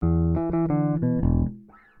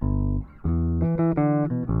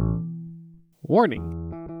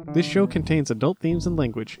Warning! This show contains adult themes and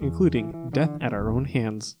language, including death at our own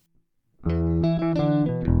hands.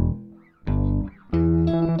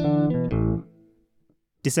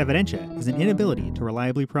 Disevidentia is an inability to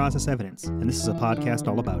reliably process evidence, and this is a podcast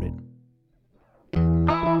all about it.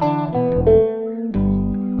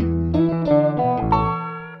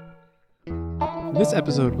 This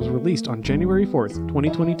episode was released on January 4th,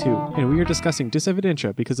 2022, and we are discussing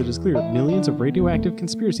Disevidentia because it is clear millions of radioactive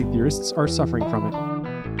conspiracy theorists are suffering from it.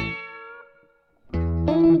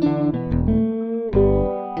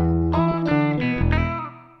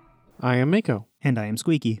 I am Mako. And I am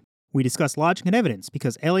Squeaky. We discuss logic and evidence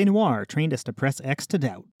because L.A. Noire trained us to press X to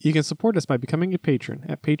doubt. You can support us by becoming a patron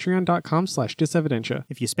at patreon.com/disevidentia.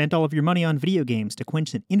 If you spent all of your money on video games to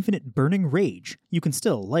quench an infinite burning rage, you can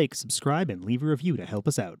still like, subscribe, and leave a review to help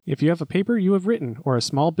us out. If you have a paper you have written or a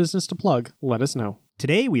small business to plug, let us know.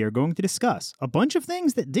 Today we are going to discuss a bunch of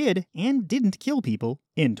things that did and didn't kill people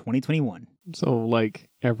in 2021. So, like,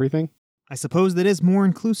 everything? I suppose that is more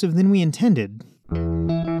inclusive than we intended.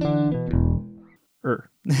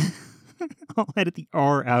 I'll edit the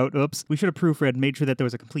R out. Oops. We should have proofread and made sure that there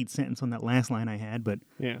was a complete sentence on that last line I had, but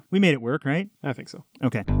Yeah, we made it work, right? I think so.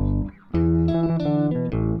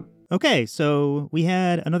 Okay, so we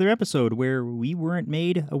had another episode where we weren't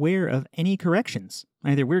made aware of any corrections.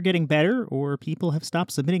 Either we're getting better or people have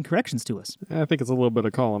stopped submitting corrections to us. I think it's a little bit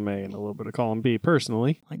of column A and a little bit of column B,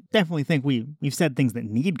 personally. I definitely think we've said things that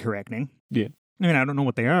need correcting. Yeah. I mean, I don't know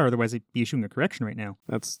what they are, otherwise I'd be issuing a correction right now.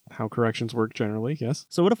 That's how corrections work generally, yes.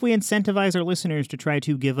 So what if we incentivize our listeners to try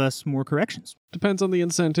to give us more corrections? Depends on the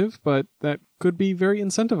incentive, but that could be very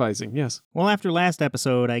incentivizing, yes. Well, after last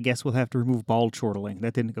episode, I guess we'll have to remove bald chortling.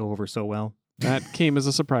 That didn't go over so well. That came as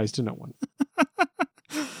a surprise to no one.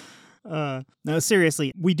 No,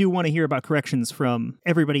 seriously, we do want to hear about corrections from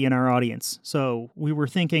everybody in our audience. So we were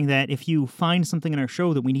thinking that if you find something in our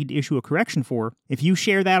show that we need to issue a correction for, if you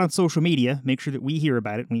share that on social media, make sure that we hear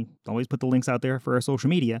about it. We always put the links out there for our social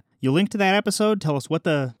media. You link to that episode, tell us what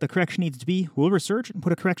the correction needs to be. We'll research it and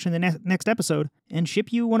put a correction in the next episode and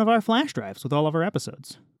ship you one of our flash drives with all of our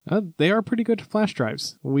episodes. They are pretty good flash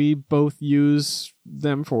drives. We both use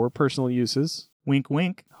them for personal uses. Wink,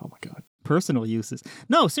 wink. Oh my god. Personal uses.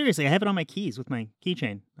 No, seriously, I have it on my keys with my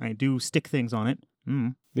keychain. I do stick things on it.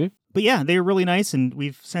 Yeah. But yeah, they're really nice, and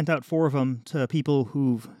we've sent out 4 of them to people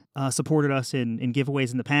who've supported us in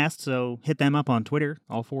giveaways in the past, so hit them up on Twitter.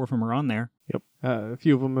 All 4 of them are on there. Yep. A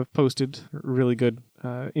few of them have posted really good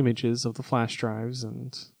images of the flash drives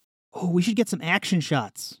and... Oh, we should get some action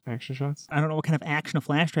shots. Action shots? I don't know what kind of action a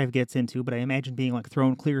flash drive gets into, but I imagine being like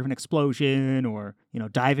thrown clear of an explosion or,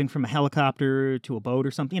 diving from a helicopter to a boat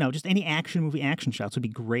or something. Just any action movie action shots would be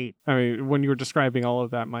great. I mean, when you were describing all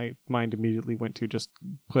of that, my mind immediately went to just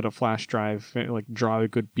put a flash drive, like draw a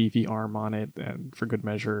good beefy arm on it and for good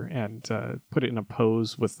measure and put it in a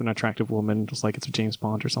pose with an attractive woman, just like it's a James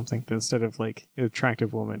Bond or something. But instead of like an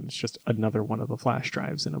attractive woman, it's just another one of the flash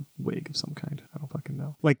drives in a wig of some kind. I don't fucking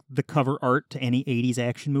know. Like the cover art to any 80s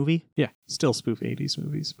action movie? Yeah, still spoof 80s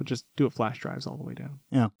movies, but just do it flash drives all the way down.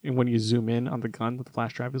 Yeah. And when you zoom in on the gun that the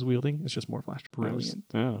flash drive is wielding, it's just more flash drives. Brilliant.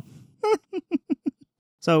 Yeah.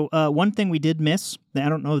 So one thing we did miss, I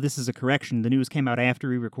don't know if this is a correction, the news came out after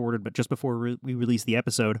we recorded, but just before we released the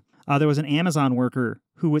episode, there was an Amazon worker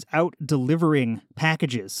who was out delivering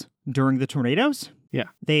packages during the tornadoes. Yeah.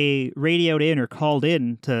 They radioed in or called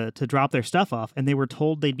in to drop their stuff off, and they were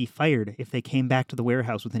told they'd be fired if they came back to the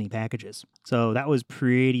warehouse with any packages. So that was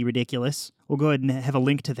pretty ridiculous. We'll go ahead and have a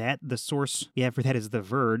link to that. The source we have for that is The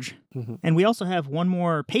Verge. Mm-hmm. And we also have one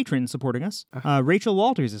more patron supporting us. Rachel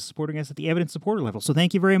Walters is supporting us at the evidence supporter level. So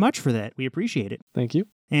thank you very much for that. We appreciate it. Thank you.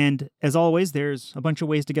 And as always, there's a bunch of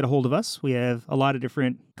ways to get a hold of us. We have a lot of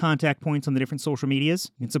different contact points on the different social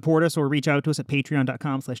medias. You can support us or reach out to us at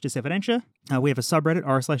patreon.com/disevidentia. We have a subreddit,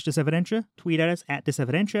 r/disevidentia. Tweet at us at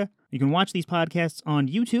disevidentia. You can watch these podcasts on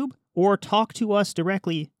YouTube or talk to us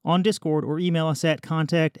directly on Discord or email us at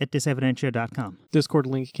contact@disevidentia.com. Discord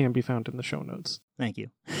link can be found in the show notes. Thank you.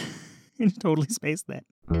 You totally spaced that.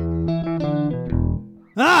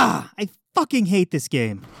 I fucking hate this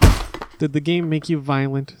game. Did the game make you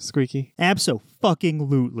violent, Squeaky?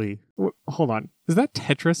 Abso-fucking-lutely. Hold on. Is that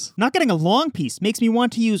Tetris? Not getting a long piece makes me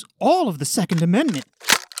want to use all of the Second Amendment.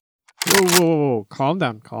 Whoa. Calm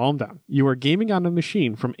down. You are gaming on a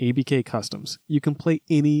machine from ABK Customs. You can play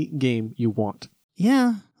any game you want.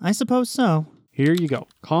 Yeah, I suppose so. Here you go.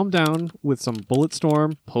 Calm down with some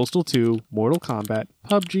Bulletstorm, Postal 2, Mortal Kombat,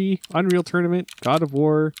 PUBG, Unreal Tournament, God of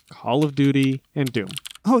War, Call of Duty, and Doom.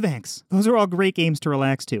 Oh, thanks. Those are all great games to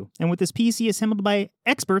relax to. And with this PC assembled by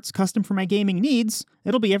experts custom for my gaming needs,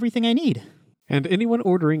 it'll be everything I need. And anyone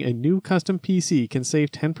ordering a new custom PC can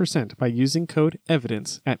save 10% by using code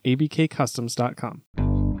EVIDENCE at abkcustoms.com.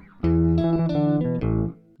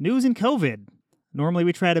 News and COVID. Normally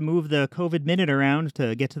we try to move the COVID minute around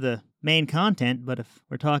to get to the main content, but if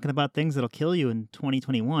we're talking about things that'll kill you in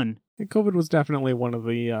 2021... COVID was definitely one of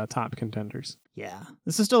the top contenders. Yeah.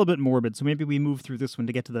 This is still a bit morbid, so maybe we move through this one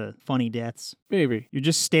to get to the funny deaths. Maybe. You're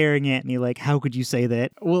just staring at me like, how could you say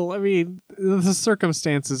that? Well, I mean, the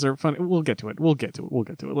circumstances are funny. We'll get to it.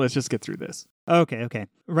 Let's just get through this. Okay.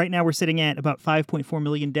 Right now we're sitting at about 5.4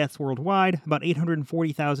 million deaths worldwide. About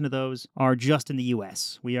 840,000 of those are just in the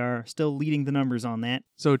U.S. We are still leading the numbers on that.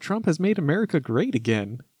 So Trump has made America great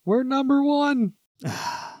again. We're number one.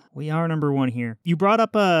 We are number one here. You brought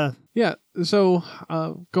up Yeah, so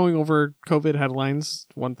going over COVID headlines,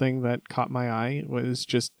 one thing that caught my eye was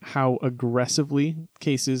just how aggressively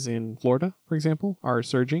cases in Florida, for example, are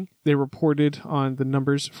surging. They reported on the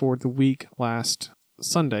numbers for the week last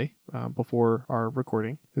Sunday, before our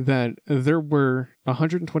recording, that there were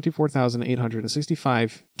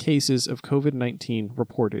 124,865 cases of COVID-19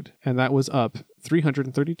 reported, and that was up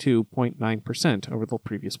 332.9% over the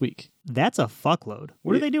previous week. That's a fuckload.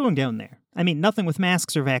 What are they doing down there? I mean, nothing with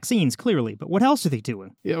masks or vaccines, clearly, but what else are they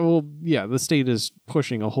doing? Yeah, the state is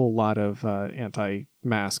pushing a whole lot of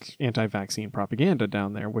anti-mask, anti-vaccine propaganda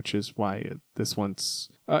down there, which is why this one's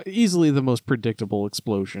easily the most predictable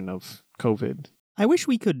explosion of COVID. I wish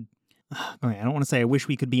we could... I don't want to say I wish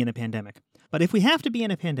we could be in a pandemic, but if we have to be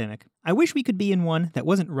in a pandemic, I wish we could be in one that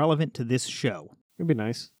wasn't relevant to this show. It'd be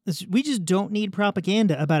nice. We just don't need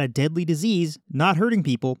propaganda about a deadly disease not hurting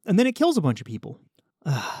people, and then it kills a bunch of people.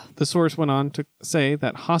 The source went on to say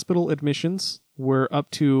that hospital admissions were up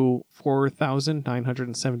to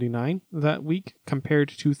 4,979 that week, compared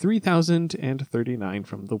to 3,039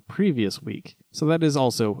 from the previous week. So that is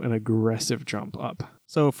also an aggressive jump up.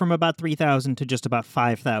 So from about 3,000 to just about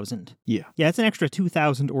 5,000. Yeah. Yeah, it's an extra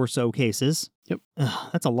 2,000 or so cases. Yep.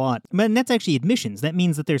 That's a lot. And that's actually admissions. That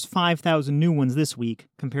means that there's 5,000 new ones this week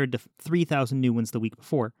compared to 3,000 new ones the week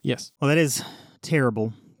before. Yes. Well, that is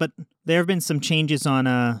terrible. But there have been some changes on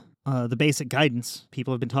the basic guidance.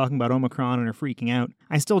 People have been talking about Omicron and are freaking out.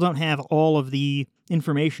 I still don't have all of the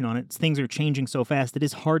information on it. Things are changing so fast, it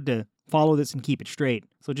is hard to follow this and keep it straight.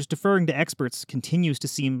 So just deferring to experts continues to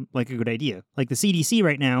seem like a good idea. Like the CDC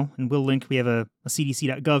right now, and we'll link, we have a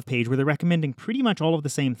cdc.gov page where they're recommending pretty much all of the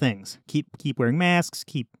same things. Keep wearing masks,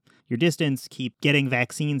 keep your distance, keep getting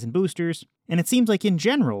vaccines and boosters. And it seems like in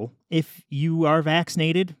general, if you are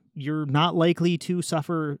vaccinated, you're not likely to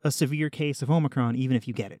suffer a severe case of Omicron, even if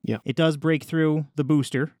you get it. Yeah. It does break through the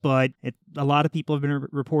booster, but a lot of people have been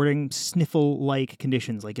reporting sniffle-like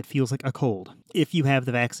conditions, like it feels like a cold, if you have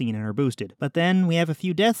the vaccine and are boosted. But then we have a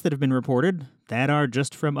few deaths that have been reported that are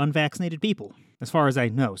just from unvaccinated people, as far as I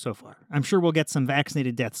know so far. I'm sure we'll get some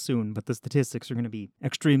vaccinated deaths soon, but the statistics are going to be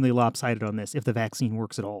extremely lopsided on this if the vaccine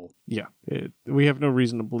works at all. Yeah. We have no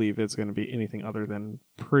reason to believe it's going to be anything other than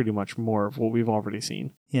pretty much more of what we've already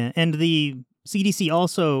seen. Yeah, and the CDC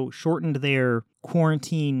also shortened their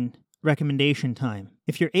quarantine recommendation time.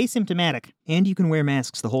 If you're asymptomatic and you can wear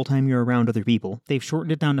masks the whole time you're around other people, they've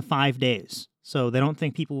shortened it down to 5 days. So they don't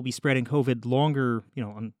think people will be spreading COVID longer,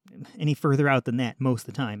 any further out than that most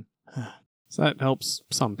of the time. So that helps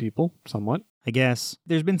some people, somewhat. I guess.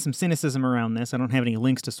 There's been some cynicism around this. I don't have any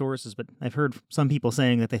links to sources, but I've heard some people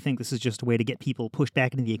saying that they think this is just a way to get people pushed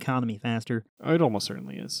back into the economy faster. It almost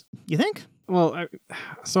certainly is. You think? Well, I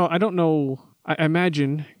don't know. I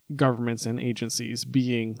imagine governments and agencies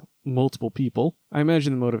being multiple people. I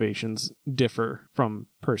imagine the motivations differ from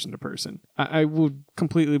person to person. I would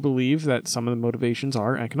completely believe that some of the motivations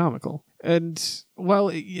are economical. And while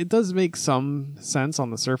it does make some sense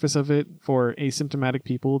on the surface of it for asymptomatic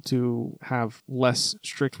people to have less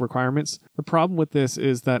strict requirements, the problem with this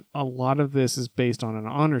is that a lot of this is based on an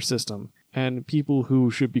honor system. And people who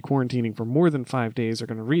should be quarantining for more than 5 days are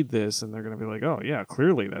going to read this and they're going to be like, oh, yeah,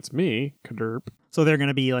 clearly that's me, kaderp. So they're going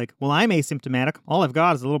to be like, well, I'm asymptomatic. All I've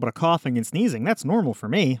got is a little bit of coughing and sneezing. That's normal for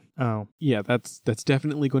me. Oh. Yeah, that's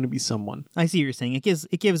definitely going to be someone. I see what you're saying. It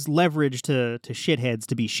gives leverage to shitheads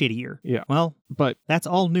to be shittier. Yeah. Well, but that's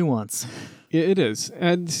all nuance. It is.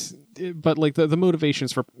 But like the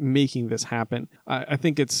motivations for making this happen, I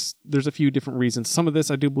think there's a few different reasons. Some of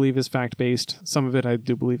this I do believe is fact-based. Some of it I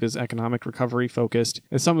do believe is economic recovery focused.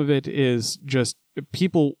 And some of it is just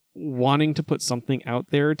people wanting to put something out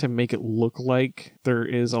there to make it look like there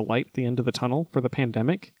is a light at the end of the tunnel for the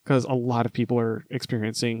pandemic, because a lot of people are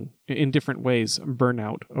experiencing in different ways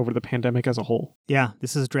burnout over the pandemic as a whole. Yeah,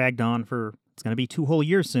 this has dragged on for It's going to be 2 whole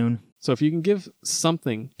years soon. So if you can give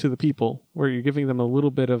something to the people where you're giving them a little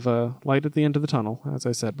bit of a light at the end of the tunnel, as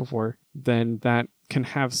I said before, then that can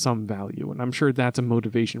have some value. And I'm sure that's a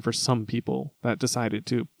motivation for some people that decided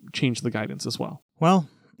to change the guidance as well. Well,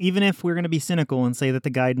 even if we're going to be cynical and say that the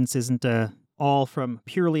guidance isn't all from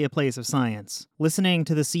purely a place of science, listening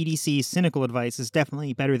to the CDC's cynical advice is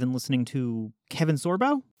definitely better than listening to Kevin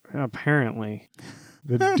Sorbo. Apparently.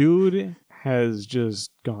 The dude has just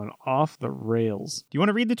gone off the rails. Do you want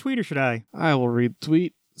to read the tweet or should I? I will read the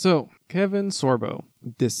tweet. So, Kevin Sorbo,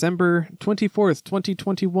 December 24th,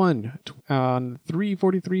 2021, on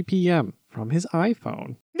 3:43 p.m. from his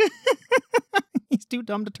iPhone. He's too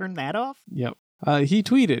dumb to turn that off? Yep. He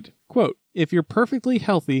tweeted, quote, "If you're perfectly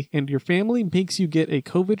healthy and your family makes you get a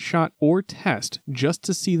COVID shot or test just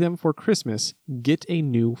to see them for Christmas, get a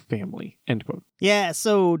new family." End quote. Yeah,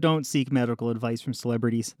 so don't seek medical advice from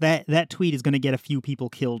celebrities. That tweet is going to get a few people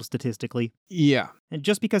killed statistically. Yeah. And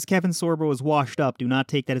just because Kevin Sorbo is washed up, do not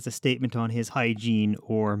take that as a statement on his hygiene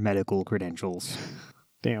or medical credentials.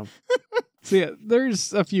 Damn. So yeah,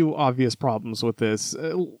 there's a few obvious problems with this.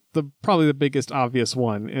 Probably the biggest obvious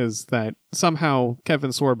one is that somehow Kevin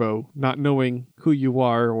Sorbo, not knowing who you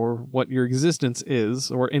are or what your existence is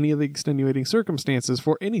or any of the extenuating circumstances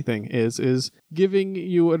for anything is giving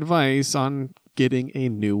you advice on getting a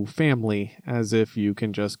new family as if you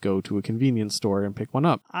can just go to a convenience store and pick one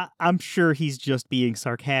up. I'm sure he's just being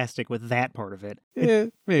sarcastic with that part of it.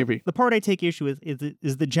 Maybe. The part I take issue with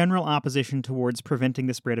is the general opposition towards preventing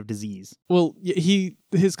the spread of disease. Well,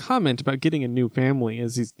 his comment about getting a new family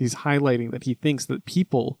is he's highlighting that he thinks that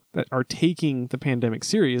people that are taking the pandemic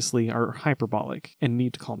seriously are hyperbolic and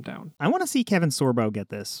need to calm down. I want to see Kevin Sorbo get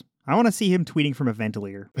this. I want to see him tweeting from a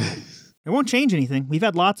ventilator. It won't change anything. We've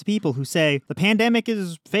had lots of people who say, the pandemic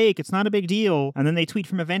is fake, it's not a big deal, and then they tweet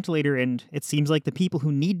from a ventilator, and it seems like the people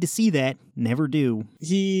who need to see that never do.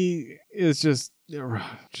 He is just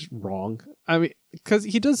wrong. I mean, because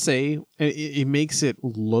he does say, it makes it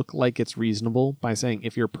look like it's reasonable by saying,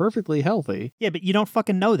 if you're perfectly healthy. Yeah, but you don't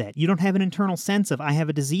fucking know that. You don't have an internal sense of I have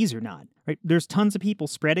a disease or not. Right? There's tons of people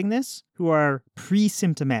spreading this who are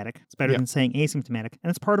pre-symptomatic. It's better than saying asymptomatic. And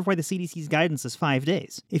it's part of why the CDC's guidance is 5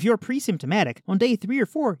 days. If you're pre-symptomatic, on day 3 or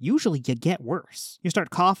 4, usually you get worse. You start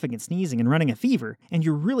coughing and sneezing and running a fever, and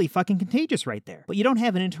you're really fucking contagious right there. But you don't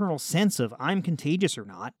have an internal sense of I'm contagious or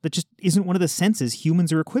not. That just isn't one of the senses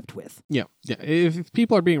humans are equipped with. Yeah. If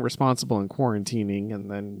people are being responsible in quarantining and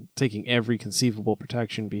then taking every conceivable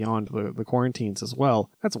protection beyond the quarantines as well,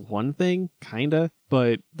 that's one thing, kinda,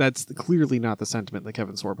 but that's clearly not the sentiment that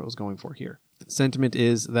Kevin Sorbo is going for here. The sentiment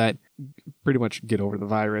is that pretty much get over the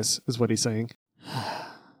virus, is what he's saying.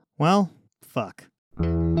 Well, fuck.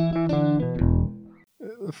 The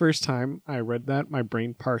first time I read that, my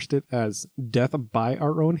brain parsed it as death by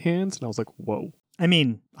our own hands, and I was like, whoa. I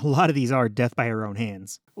mean, a lot of these are death by our own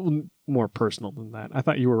hands. More personal than that. I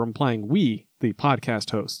thought you were implying we, the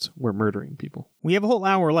podcast hosts, were murdering people. We have a whole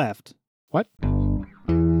hour left. What?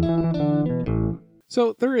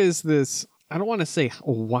 So there is this, I don't want to say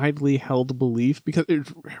widely held belief, because it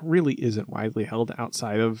really isn't widely held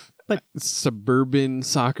outside of suburban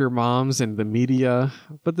soccer moms and the media,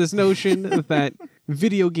 but this notion that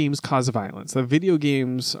video games cause violence, that video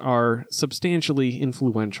games are substantially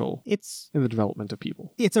influential in the development of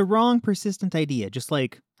people. It's a wrong, persistent idea, just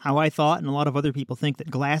like how I thought and a lot of other people think that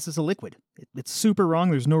glass is a liquid. It's super wrong.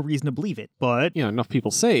 There's no reason to believe it, but... enough people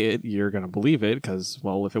say it, you're going to believe it, because,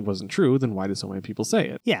 well, if it wasn't true, then why do so many people say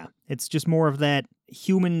it? Yeah, it's just more of that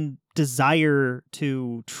human desire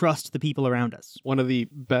to trust the people around us. One of the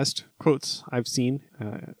best quotes I've seen,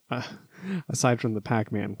 aside from the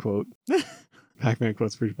Pac-Man quote... Pac-Man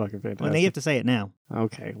quote's pretty fucking fantastic. Well, now you have to say it now.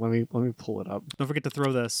 Okay, let me pull it up. Don't forget to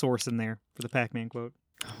throw the source in there for the Pac-Man quote.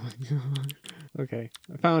 Oh my god. Okay,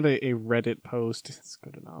 I found a Reddit post. It's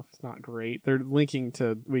good enough. It's not great. They're linking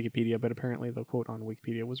to Wikipedia, but apparently the quote on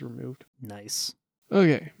Wikipedia was removed. Nice.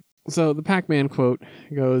 Okay, so the Pac-Man quote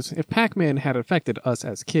goes, "If Pac-Man had affected us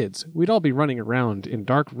as kids, we'd all be running around in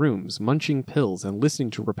dark rooms, munching pills, and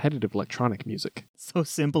listening to repetitive electronic music." So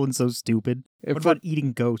simple and so stupid. What about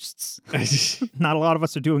eating ghosts? Not a lot of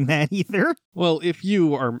us are doing that either. Well, if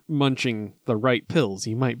you are munching the right pills,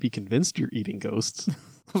 you might be convinced you're eating ghosts.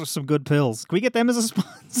 Those are some good pills. Can we get them as a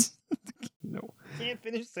sponsor? No. Can't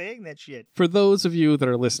finish saying that shit. For those of you that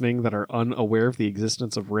are listening that are unaware of the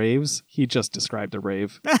existence of raves, he just described a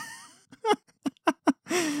rave.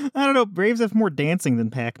 I don't know. Raves have more dancing than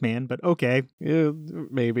Pac-Man, but okay. Yeah,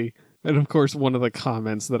 maybe. And of course, one of the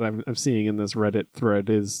comments that I'm seeing in this Reddit thread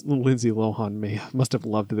is Lindsay Lohan must have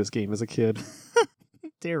loved this game as a kid.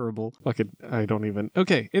 terrible. Fucking, I don't even.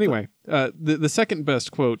 Okay, anyway, the second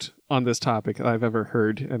best quote on this topic I've ever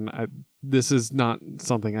heard, and this is not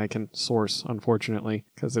something I can source, unfortunately,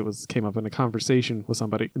 because it came up in a conversation with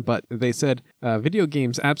somebody, but they said, video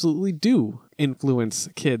games absolutely do influence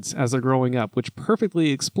kids as they're growing up, which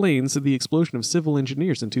perfectly explains the explosion of civil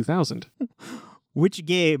engineers in 2000. Which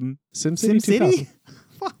game? SimCity 2000.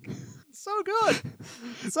 Fuck. So good.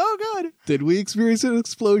 So good. Did we experience an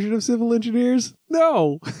explosion of civil engineers?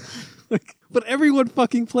 No. But everyone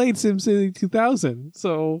fucking played SimCity 2000,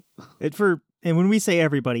 so... And when we say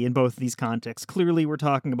everybody in both these contexts, clearly we're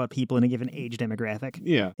talking about people in a given age demographic.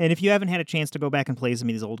 Yeah. And if you haven't had a chance to go back and play some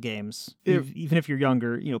of these old games, even if you're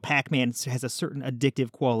younger, Pac-Man has a certain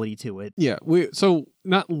addictive quality to it. Yeah. So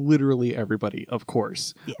not literally everybody, of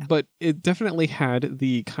course. Yeah. But it definitely had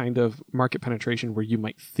the kind of market penetration where you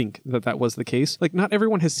might think that was the case. Like, not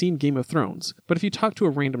everyone has seen Game of Thrones. But if you talk to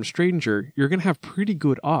a random stranger, you're going to have pretty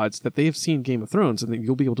good odds that they have seen Game of Thrones and that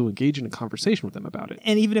you'll be able to engage in a conversation with them about it.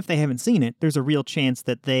 And even if they haven't seen it, there's a real chance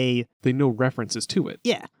that they know references to it.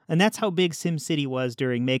 Yeah. And that's how big SimCity was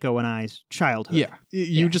during Mako and I's childhood. Yeah.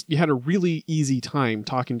 You had a really easy time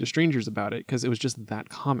talking to strangers about it because it was just that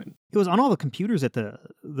common. It was on all the computers at the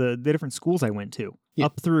different schools I went to,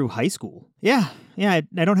 up through high school. Yeah. I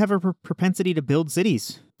don't have a propensity to build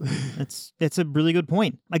cities. That's a really good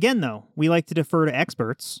point. Again, though, we like to defer to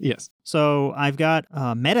experts. Yes. So I've got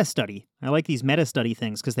a meta study. I like these meta study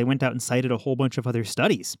things because they went out and cited a whole bunch of other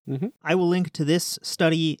studies. Mm-hmm. I will link to this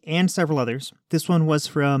study and several others. This one was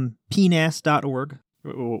from pnas.org.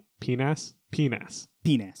 PNAS? PNAS.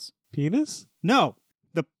 PNAS. Penis? No.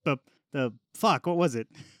 The fuck, what was it?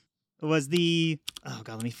 It was oh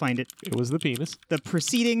god, let me find it. It was the penis. The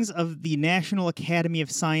Proceedings of the National Academy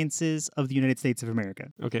of Sciences of the United States of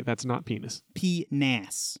America. Okay, that's not penis.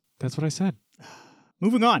 PNAS. That's what I said.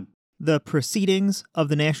 Moving on. The Proceedings of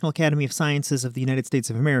the National Academy of Sciences of the United States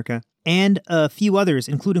of America, and a few others,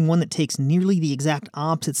 including one that takes nearly the exact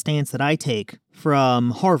opposite stance that I take from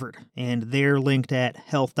Harvard, and they're linked at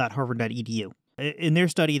health.harvard.edu. In their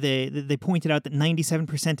study, they pointed out that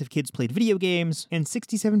 97% of kids played video games, and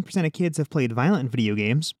 67% of kids have played violent video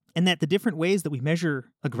games, and that the different ways that we measure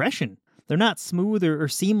aggression, they're not smooth or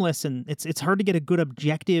seamless, and it's hard to get a good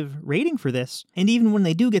objective rating for this. And even when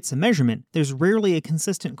they do get some measurement, there's rarely a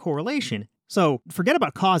consistent correlation. So forget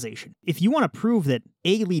about causation. If you want to prove that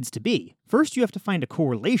A leads to B, first you have to find a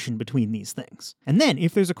correlation between these things. And then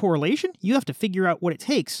if there's a correlation, you have to figure out what it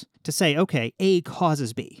takes to say, okay, A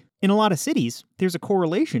causes B. In a lot of cities, there's a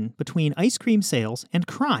correlation between ice cream sales and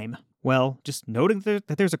crime. Well, just noting that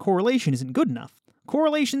there's a correlation isn't good enough.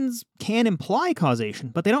 Correlations can imply causation,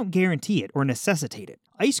 but they don't guarantee it or necessitate it.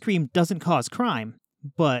 Ice cream doesn't cause crime,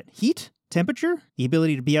 but heat, temperature, the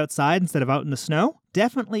ability to be outside instead of out in the snow,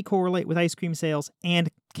 definitely correlate with ice cream sales and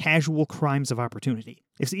casual crimes of opportunity.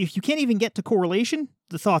 If you can't even get to correlation,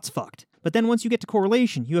 the thought's fucked. But then once you get to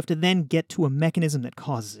correlation, you have to then get to a mechanism that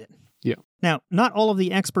causes it. Yeah. Now, not all of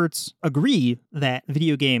the experts agree that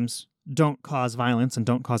video games don't cause violence and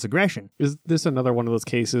don't cause aggression. Is this another one of those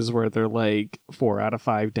cases where they're like 4 out of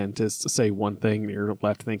 5 dentists say one thing and you're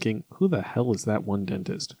left thinking, who the hell is that one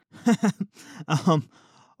dentist?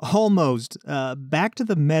 Almost. Back to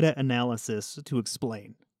the meta-analysis to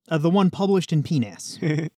explain. The one published in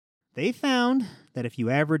PNAS. They found that if you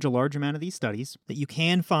average a large amount of these studies, that you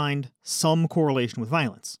can find some correlation with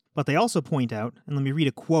violence. But they also point out, and let me read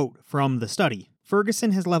a quote from the study,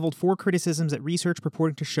 Ferguson has leveled 4 criticisms at research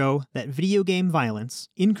purporting to show that video game violence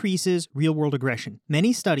increases real-world aggression.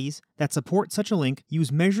 Many studies that support such a link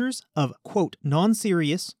use measures of, quote,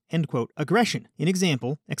 non-serious, end quote, aggression. In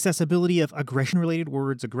example, accessibility of aggression-related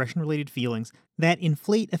words, aggression-related feelings, that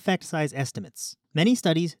inflate effect size estimates. Many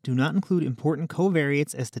studies do not include important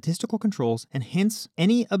covariates as statistical controls, and hence,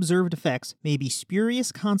 any observed effects may be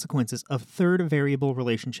spurious consequences of third variable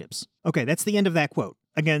relationships. Okay, that's the end of that quote.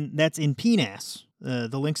 Again, that's in PNAS,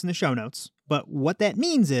 the link's in the show notes. But what that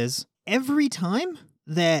means is, every time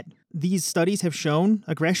that these studies have shown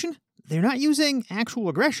aggression, they're not using actual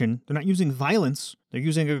aggression, they're not using violence, they're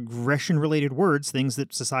using aggression-related words, things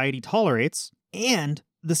that society tolerates, and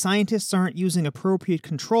the scientists aren't using appropriate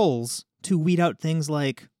controls to weed out things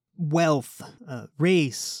like wealth,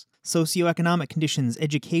 race, socioeconomic conditions,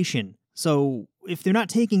 education. So if they're not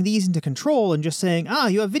taking these into control and just saying,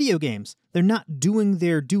 you have video games, they're not doing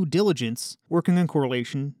their due diligence, working on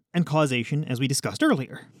correlation and causation, as we discussed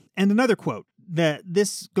earlier. And another quote, that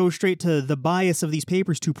this goes straight to the bias of these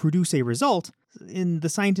papers to produce a result. In the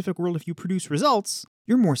scientific world, if you produce results,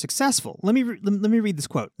 you're more successful. Let me read this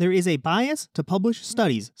quote. There is a bias to publish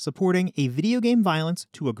studies supporting a video game violence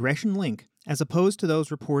to aggression link, as opposed to those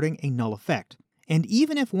reporting a null effect. And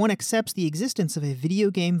even if one accepts the existence of a video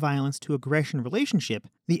game violence to aggression relationship,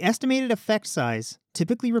 the estimated effect size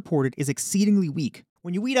typically reported is exceedingly weak.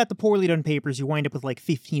 When you weed out the poorly done papers, you wind up with like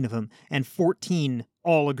 15 of them, and 14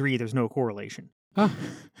 all agree there's no correlation. Ah,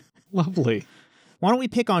 lovely. Why don't we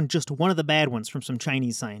pick on just one of the bad ones from some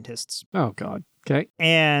Chinese scientists? Oh, God. Okay.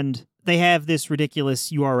 And they have this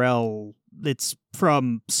ridiculous URL that's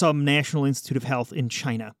from some National Institute of Health in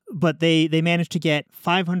China. But they managed to get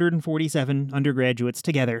 547 undergraduates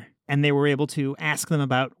together, and they were able to ask them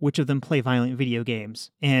about which of them play violent video games.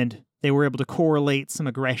 And they were able to correlate some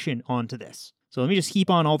aggression onto this. So let me just heap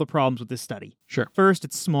on all the problems with this study. Sure. First,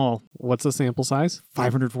 it's small. What's the sample size?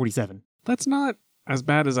 547. That's not as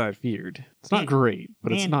bad as I feared. It's not great,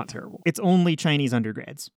 but it's not terrible. It's only Chinese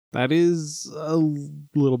undergrads. That is a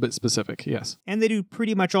little bit specific, yes. And they do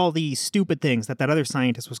pretty much all the stupid things that other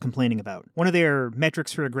scientist was complaining about. One of their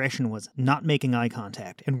metrics for aggression was not making eye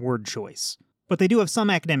contact and word choice. But they do have some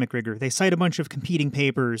academic rigor. They cite a bunch of competing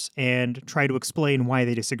papers and try to explain why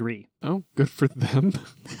they disagree. Oh, good for them.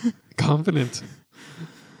 Confident.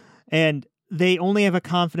 And they only have a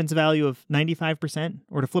confidence value of 95%,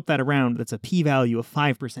 or to flip that around, that's a p-value of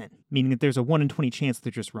 5%, meaning that there's a 1 in 20 chance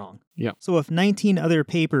they're just wrong. Yeah. So if 19 other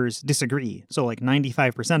papers disagree, so like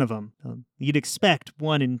 95% of them, you'd expect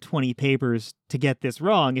 1 in 20 papers to get this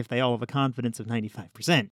wrong if they all have a confidence of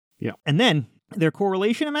 95%. Yeah. And then their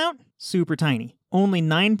correlation amount, super tiny. Only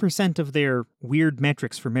 9% of their weird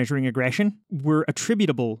metrics for measuring aggression were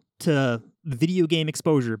attributable to video game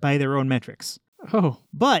exposure by their own metrics. Oh.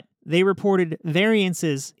 But they reported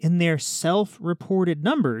variances in their self-reported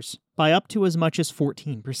numbers by up to as much as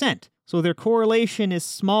 14%. So their correlation is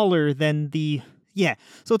smaller than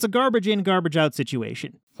so it's a garbage in, garbage out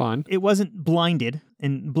situation. Fun. It wasn't blinded,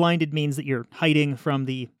 and blinded means that you're hiding from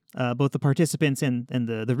the both the participants and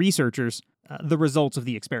the researchers the results of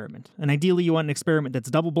the experiment. And ideally, you want an experiment that's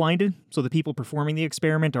double-blinded, so the people performing the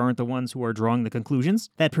experiment aren't the ones who are drawing the conclusions.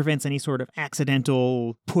 That prevents any sort of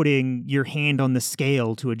accidental putting your hand on the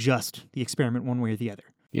scale to adjust the experiment one way or the other.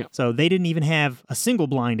 Yeah. So they didn't even have a single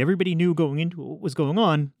blind. Everybody knew going into what was going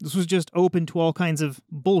on. This was just open to all kinds of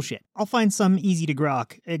bullshit. I'll find some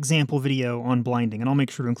easy-to-grok example video on blinding, and I'll make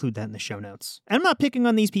sure to include that in the show notes. And I'm not picking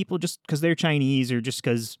on these people just because they're Chinese or just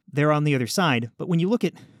because they're on the other side, but when you look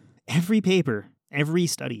at every paper, every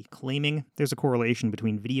study claiming there's a correlation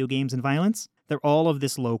between video games and violence, they're all of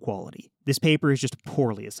this low quality. This paper is just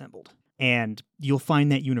poorly assembled. And you'll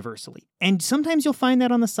find that universally. And sometimes you'll find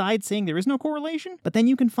that on the side saying there is no correlation, but then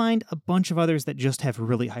you can find a bunch of others that just have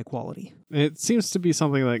really high quality. It seems to be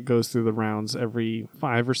something that goes through the rounds every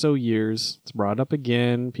 5 or so years. It's brought up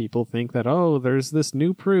again. People think that, there's this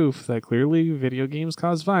new proof that clearly video games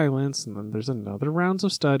cause violence, and then there's another rounds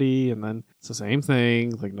of study, and then it's the same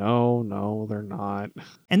thing. Like, no, they're not.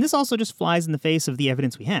 And this also just flies in the face of the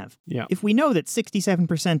evidence we have. Yeah. If we know that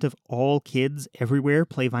 67% of all kids everywhere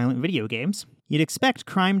play violent video games, you'd expect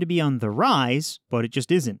crime to be on the rise, but it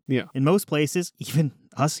just isn't. Yeah. In most places, even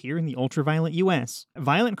us here in the ultra-violent U.S.,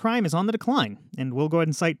 violent crime is on the decline. And we'll go ahead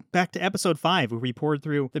and cite back to episode 5, where we poured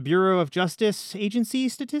through the Bureau of Justice Agency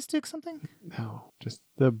statistics, something? No, just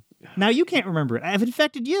the... Now you can't remember it. I've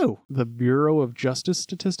infected you. The Bureau of Justice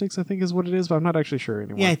Statistics, I think is what it is, but I'm not actually sure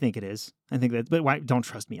anymore. Yeah, I think it is. I think that, but why, don't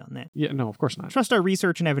trust me on that. Yeah, no, of course not. Trust our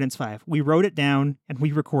research and evidence 5. We wrote it down and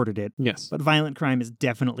we recorded it. Yes. But violent crime is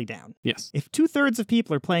definitely down. Yes. If 2/3 of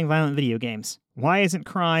people are playing violent video games, why isn't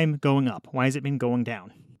crime going up? Why has it been going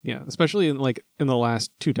down? Yeah, especially in the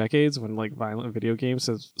last 2 decades when violent video games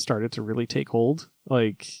have started to really take hold.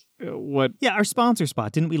 What? Yeah, our sponsor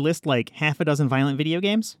spot, didn't we list half a dozen violent video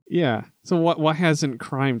games? Yeah. So why hasn't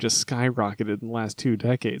crime just skyrocketed in the last 2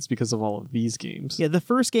 decades because of all of these games? Yeah, the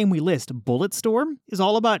first game we list, Bulletstorm, is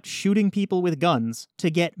all about shooting people with guns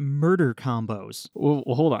to get murder combos. Well,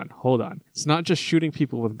 hold on. It's not just shooting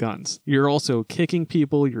people with guns. You're also kicking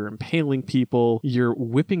people, you're impaling people, you're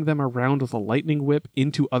whipping them around with a lightning whip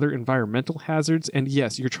into other environmental hazards, and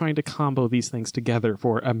yes, you're trying to combo these things together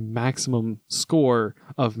for a maximum score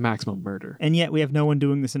of maximum murder. And yet we have no one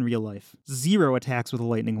doing this in real life. 0 attacks with a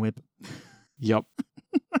lightning whip. Yep.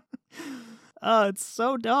 It's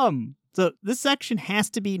so dumb. So this section has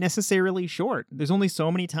to be necessarily short. There's only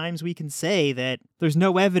so many times we can say that there's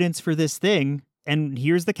no evidence for this thing, and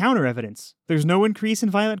here's the counter evidence. There's no increase in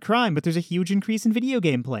violent crime, but there's a huge increase in video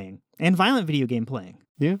game playing. And violent video game playing.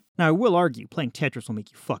 Yeah. Now, I will argue, playing Tetris will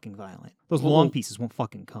make you fucking violent. Those long pieces won't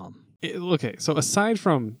fucking come. Okay, so aside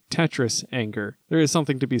from Tetris anger, there is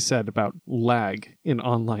something to be said about lag in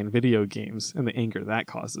online video games and the anger that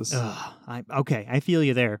causes. Okay, I feel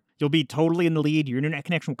you there. You'll be totally in the lead, your internet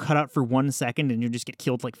connection will cut out for 1 second, and you'll just get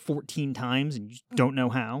killed like 14 times, and you just don't know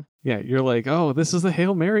how. Yeah, you're like, oh, this is the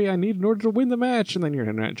Hail Mary I need in order to win the match, and then your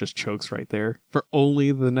internet just chokes right there for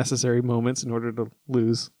only the necessary moments in order to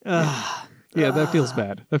lose. Yeah, that feels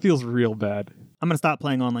bad. That feels real bad. I'm going to stop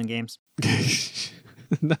playing online games.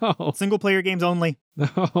 No. Single player games only.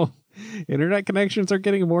 No. Internet connections are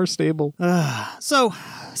getting more stable. So,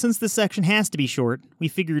 since this section has to be short, we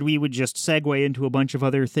figured we would just segue into a bunch of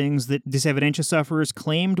other things that Disevidentia sufferers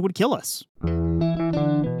claimed would kill us.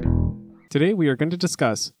 Today we are going to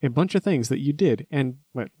discuss a bunch of things that you did and...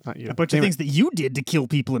 What? Not you. A bunch of things that you did to kill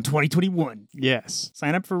people in 2021. Yes.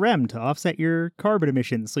 Sign up for REM to offset your carbon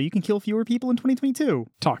emissions so you can kill fewer people in 2022.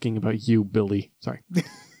 Talking about you, Billy. Sorry.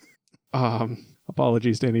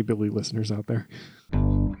 Apologies to any Billy listeners out there.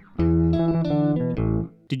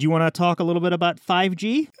 Did you want to talk a little bit about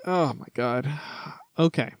 5G? Oh my god.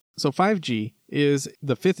 Okay. So 5G is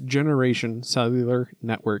the 5th generation cellular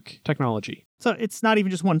network technology. So it's not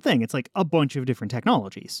even just one thing. It's like a bunch of different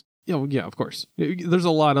technologies. Yeah, of course. There's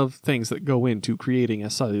a lot of things that go into creating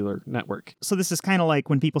a cellular network. So this is kind of like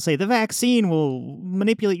when people say the vaccine will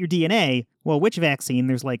manipulate your DNA. Well, which vaccine?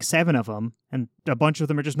 There's like 7 of them, and a bunch of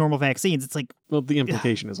them are just normal vaccines. It's like... Well, the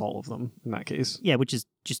implication is all of them in that case. Yeah, which is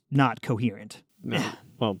just not coherent. No.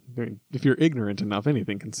 Well, if you're ignorant enough,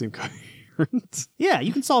 anything can seem coherent. Yeah,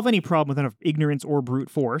 you can solve any problem with enough ignorance or brute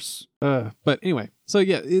force. But anyway, so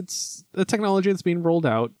yeah, it's a technology that's being rolled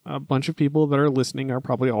out. A bunch of people that are listening are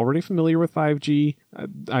probably already familiar with 5G.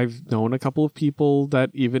 I've known a couple of people that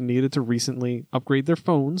even needed to recently upgrade their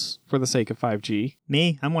phones for the sake of 5G.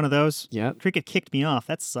 Me? I'm one of those. Yeah. Cricket kicked me off.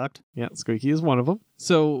 That sucked. Yeah, Squeaky is one of them.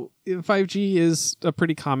 So 5G is a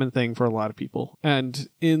pretty common thing for a lot of people. And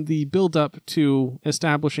in the build-up to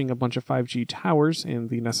establishing a bunch of 5G towers in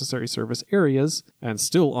the necessary service areas, and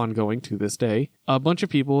still ongoing to this day, a bunch of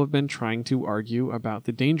people have been trying to argue about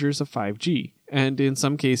the dangers of 5G. And in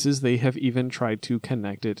some cases, they have even tried to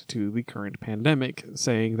connect it to the current pandemic,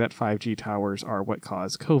 saying that 5G towers are what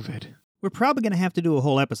caused COVID. We're probably going to have to do a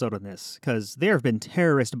whole episode on this, because there have been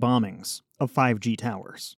terrorist bombings of 5G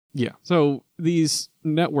towers. Yeah. So these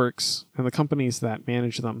networks and the companies that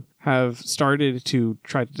manage them have started to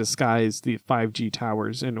try to disguise the 5G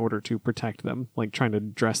towers in order to protect them, like trying to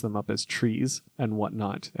dress them up as trees and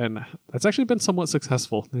whatnot. And that's actually been somewhat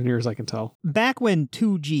successful, as near as I can tell. Back when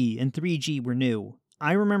 2G and 3G were new,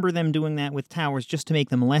 I remember them doing that with towers just to make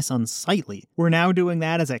them less unsightly. We're now doing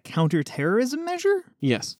that as a counterterrorism measure?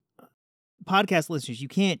 Yes. Podcast listeners, you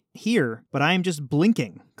can't hear, but I am just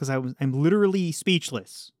blinking because I'm literally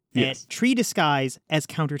speechless. Yes. Tree disguise as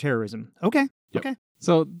counterterrorism. Okay. Yep. Okay.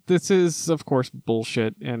 So this is, of course,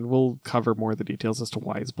 bullshit, and we'll cover more of the details as to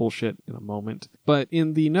why it's bullshit in a moment. But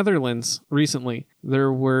in the Netherlands recently,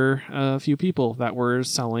 there were a few people that were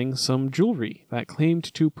selling some jewelry that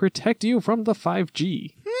claimed to protect you from the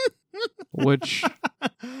 5G. Which, I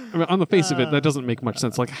mean, on the face of it, that doesn't make much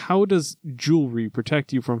sense. Like, how does jewelry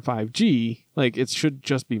protect you from 5G? Like, it should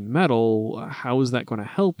just be metal. How is that going to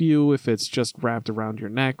help you if it's just wrapped around your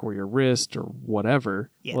neck or your wrist or whatever?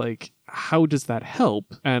 Yeah. Like, how does that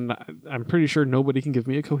help? And I'm pretty sure nobody can give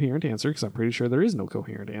me a coherent answer, because I'm pretty sure there is no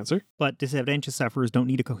coherent answer. But Disevidentia sufferers don't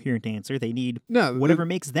need a coherent answer. They need No, whatever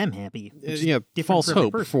makes them happy. Yeah, false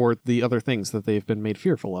hope for the other things that they've been made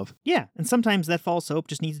fearful of. Yeah, and sometimes that false hope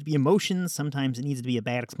just needs to be emotions. Sometimes it needs to be a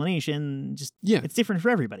bad explanation. It's different for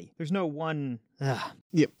everybody. There's no one...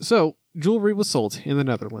 Yeah, so jewelry was sold in the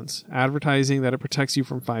Netherlands, advertising that it protects you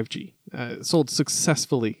from 5G. Sold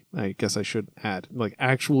successfully, I guess I should add. Like,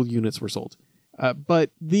 actual units were sold. But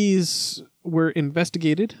these were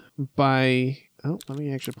investigated by... Oh, let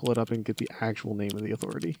me actually pull it up and get the actual name of the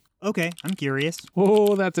authority. Okay, I'm curious.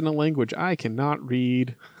 Oh, that's in a language I cannot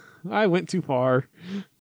read. I went too far.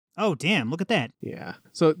 Oh, damn, look at that. Yeah.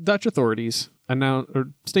 So Dutch authorities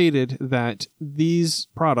stated that these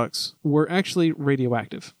products were actually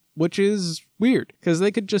radioactive, which is weird because they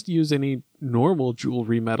could just use any normal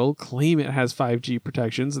jewelry metal, claim it has 5G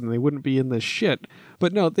protections, and they wouldn't be in this shit.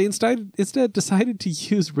 But no, they instead decided to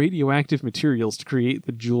use radioactive materials to create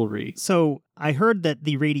the jewelry. So I heard that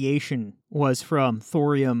the radiation was from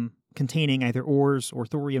thorium containing either ores or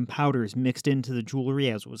thorium powders mixed into the jewelry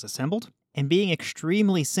as it was assembled. And being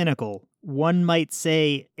extremely cynical, one might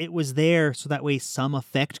say it was there so that way some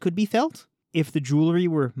effect could be felt if the jewelry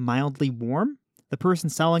were mildly warm. the person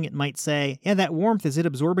selling it might say, yeah, that warmth is it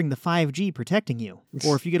absorbing the 5G protecting you.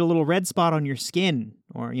 Or if you get a little red spot on your skin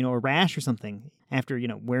or, a rash or something after,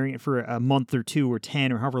 wearing it for a month or 2 or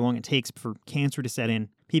 10 or however long it takes for cancer to set in,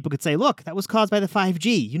 people could say, look, that was caused by the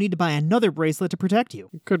 5G. You need to buy another bracelet to protect you.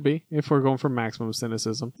 It could be, if we're going for maximum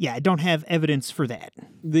cynicism. Yeah, I don't have evidence for that.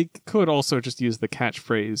 They could also just use the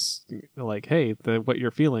catchphrase, like, hey, what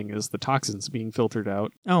you're feeling is the toxins being filtered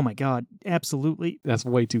out. Oh my God, absolutely. That's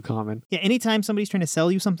way too common. Yeah, anytime somebody's trying to sell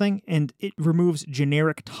you something and it removes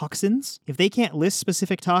generic toxins, if they can't list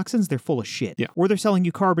specific toxins, they're full of shit. Yeah. Or they're selling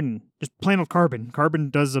you carbon, just plain old carbon. Carbon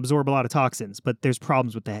does absorb a lot of toxins, but there's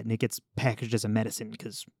problems with that, and it gets packaged as a medicine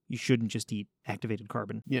because you shouldn't just eat activated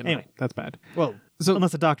carbon. Yeah, anyway, no, that's bad. Well, So-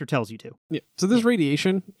 unless the doctor tells you to. Yeah. So this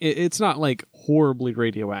radiation, it's not like horribly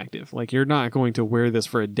radioactive. Like you're not going to wear this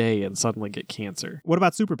for a day and suddenly get cancer. What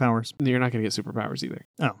about superpowers? You're not going to get superpowers either.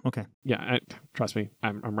 Oh, okay. Yeah, trust me,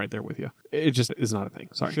 I'm right there with you. It just is not a thing.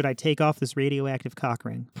 Sorry. Should I take off this radioactive cock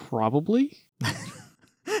ring? Probably.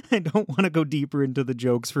 I don't want to go deeper into the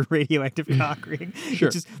jokes for radioactive cock ring. Sure.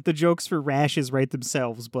 It's just the jokes for rashes write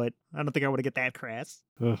themselves, but I don't think I want to get that crass.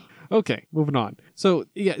 Ugh. Okay, moving on. So,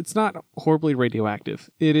 yeah, it's not horribly radioactive.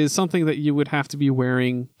 It is something that you would have to be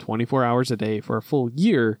wearing 24 hours a day for a full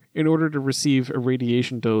year in order to receive a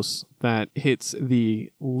radiation dose that hits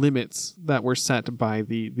the limits that were set by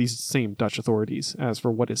these same Dutch authorities as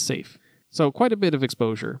for what is safe. So quite a bit of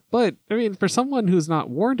exposure. But, I mean, for someone who's not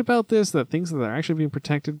warned about this, that thinks that they're actually being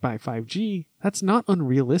protected by 5G, that's not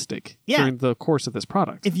unrealistic during the course of this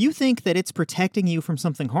product. If you think that it's protecting you from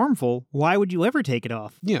something harmful, why would you ever take it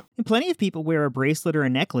off? Yeah. And plenty of people wear a bracelet or a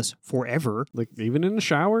necklace forever. Like, even in the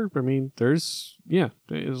shower, I mean, as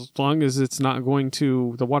long as it's not going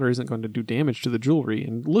to, the water isn't going to do damage to the jewelry.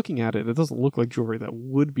 And looking at it, it doesn't look like jewelry that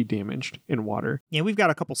would be damaged in water. Yeah, we've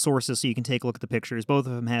got a couple sources so you can take a look at the pictures. Both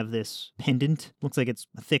of them have this pendant. Looks like it's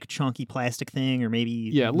a thick, chunky plastic thing or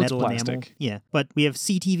maybe Yeah, it looks metal plastic. enamel. Yeah, but we have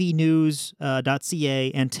ctvnews.ca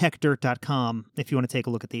and techdirt.com if you want to take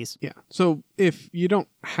a look at these. Yeah. So if you don't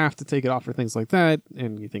have to take it off for things like that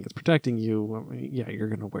and you think it's protecting you, I mean, yeah, you're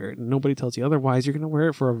going to wear it. And nobody tells you otherwise. You're going to wear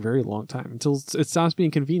it for a very long time until it stops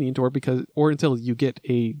being convenient or until you get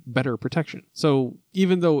a better protection. So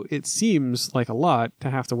even though it seems like a lot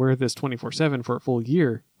to have to wear this 24/7 for a full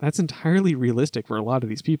year, that's entirely realistic for a lot of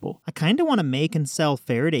these people. I kind of want to make and sell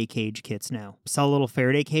Faraday cage kits now. Sell a little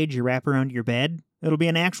Faraday cage you wrap around your bed. It'll be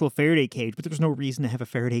an actual Faraday cage, but there's no reason to have a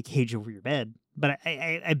Faraday cage over your bed. But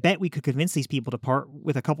I bet we could convince these people to part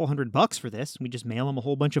with a couple $100 for this. We just mail them a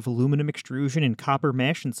whole bunch of aluminum extrusion and copper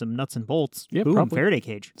mesh and some nuts and bolts. Yeah, Boom, probably. Faraday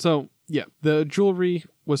cage. So, yeah, the jewelry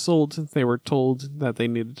was sold. They were told that they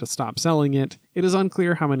needed to stop selling it. It is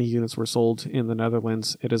unclear how many units were sold in the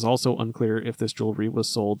Netherlands. It is also unclear if this jewelry was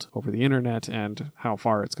sold over the internet and how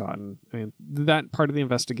far it's gotten. I mean, that part of the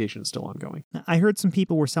investigation is still ongoing. I heard some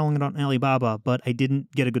people were selling it on Alibaba, but I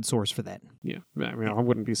didn't get a good source for that. Yeah, I mean, I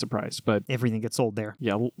wouldn't be surprised, but Everything gets sold there.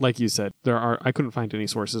 yeah, like you said, I couldn't find any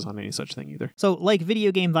sources on any such thing either. So, like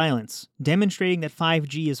video game violence, demonstrating that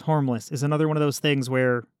 5G is harmless is another one of those things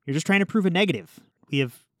where you're just trying to prove a negative. We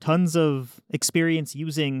have tons of experience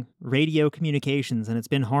using radio communications, and it's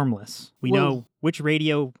been harmless. We know which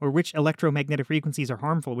radio or which electromagnetic frequencies are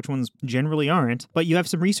harmful, which ones generally aren't. But you have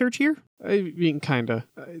some research here? I mean, kinda.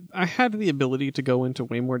 I had the ability to go into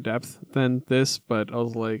way more depth than this, but I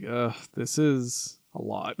was like, this is a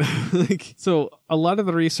lot. So a lot of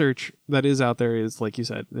the research that is out there is, like you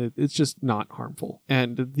said, it's just not harmful.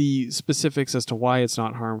 And the specifics as to why it's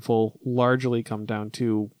not harmful largely come down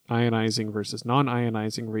to ionizing versus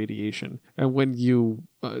non-ionizing radiation. And when you,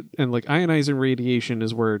 ionizing radiation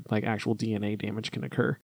is where like actual DNA damage can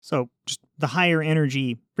occur. So just the higher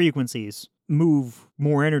energy frequencies move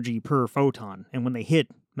more energy per photon. And when they hit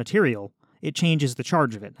material, it changes the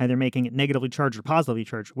charge of it, either making it negatively charged or positively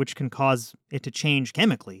charged, which can cause it to change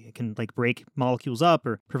chemically. It can break molecules up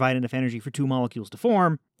or provide enough energy for two molecules to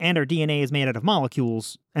form, and our DNA is made out of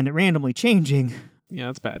molecules, and it randomly changing. Yeah,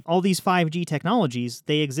 that's bad. All these 5G technologies,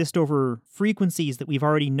 they exist over frequencies that we've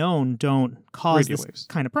already known don't cause Radio this waves.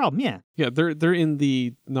 kind of problem. Yeah. Yeah, they're in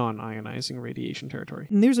the non-ionizing radiation territory.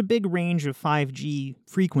 And there's a big range of 5G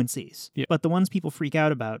frequencies. Yeah. But the ones people freak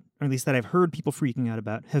out about, or at least that I've heard people freaking out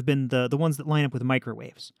about, have been the ones that line up with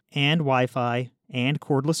microwaves and Wi-Fi and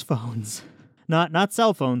cordless phones. Not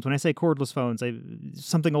cell phones. When I say cordless phones,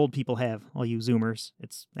 something old people have, all you Zoomers.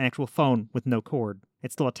 It's an actual phone with no cord.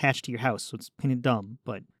 It's still attached to your house, so it's kind of dumb,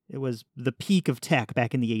 but it was the peak of tech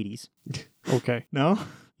back in the 80s. Okay. No?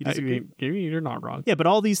 You disagree? You're not wrong. Yeah, but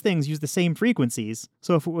all these things use the same frequencies.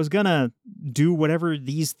 So if it was gonna do whatever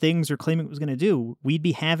these things are claiming it was going to do, we'd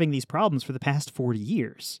be having these problems for the past 40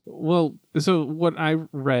 years. Well, so what I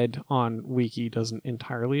read on Wiki doesn't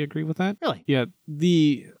entirely agree with that. Really? Yeah.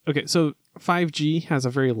 Okay, so 5G has a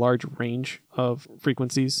very large range of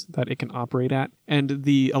frequencies that it can operate at, and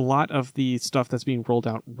a lot of the stuff that's being rolled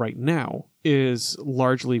out right now is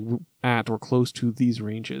largely at or close to these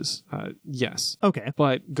ranges. Yes. Okay.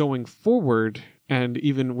 But going forward, and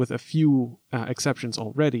even with a few exceptions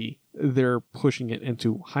already, they're pushing it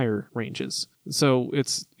into higher ranges. So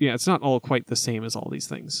it's not all quite the same as all these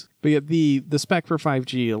things. But yet the spec for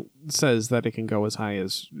 5G says that it can go as high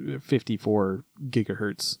as 54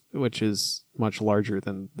 gigahertz, which is much larger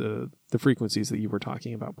than the frequencies that you were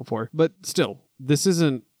talking about before. But still, this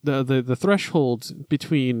isn't the threshold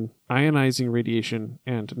between ionizing radiation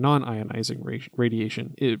and non-ionizing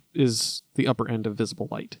radiation. It is the upper end of visible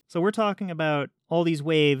light. So we're talking about all these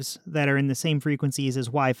waves that are in the same frequencies as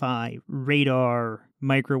Wi-Fi, radar,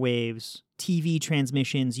 microwaves, TV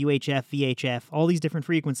transmissions, UHF, VHF, all these different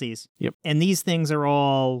frequencies. Yep. And these things are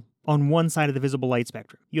all on one side of the visible light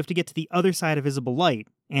spectrum. You have to get to the other side of visible light,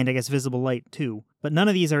 and I guess visible light too. But none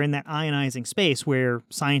of these are in that ionizing space where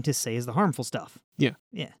scientists say is the harmful stuff. Yeah.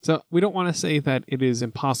 Yeah. So we don't want to say that it is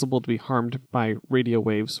impossible to be harmed by radio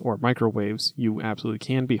waves or microwaves. You absolutely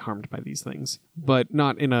can be harmed by these things, but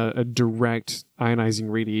not in a direct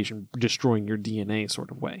ionizing radiation destroying your DNA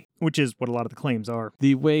sort of way. Which is what a lot of the claims are.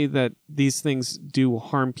 The way that these things do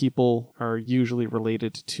harm people are usually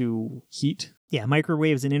related to heat. Yeah,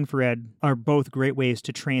 microwaves and infrared are both great ways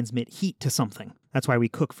to transmit heat to something. That's why we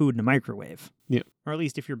cook food in a microwave. Yeah. Or at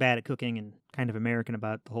least if you're bad at cooking and kind of American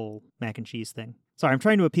about the whole mac and cheese thing. Sorry, I'm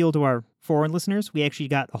trying to appeal to our foreign listeners. We actually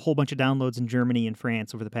got a whole bunch of downloads in Germany and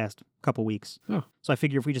France over the past couple weeks. Oh. So I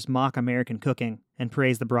figure if we just mock American cooking and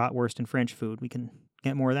praise the bratwurst and French food, we can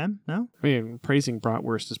get more of them, no? I mean, praising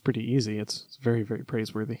bratwurst is pretty easy. It's very, very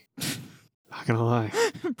praiseworthy. Not gonna lie.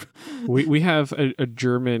 We have a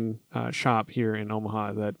German shop here in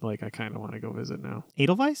Omaha that I kind of want to go visit now.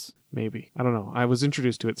 Edelweiss? Maybe. I don't know. I was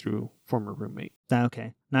introduced to it through former roommate.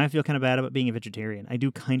 Okay. Now I feel kind of bad about being a vegetarian. I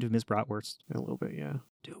do kind of miss bratwurst. A little bit, yeah.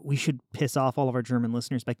 Dude, we should piss off all of our German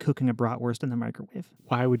listeners by cooking a bratwurst in the microwave.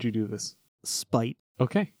 Why would you do this? Spite.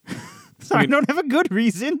 Okay. I don't have a good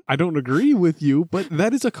reason. I don't agree with you, but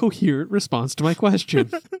that is a coherent response to my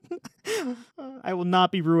question. I will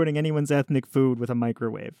not be ruining anyone's ethnic food with a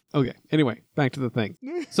microwave. Okay. Anyway, back to the thing.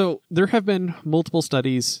 So there have been multiple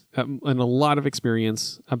studies and a lot of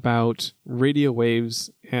experience about radio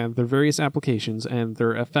waves and their various applications and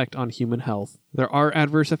their effect on human health. There are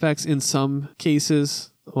adverse effects in some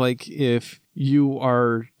cases, like if you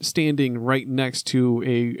are standing right next to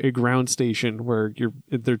a ground station where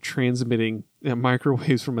they're transmitting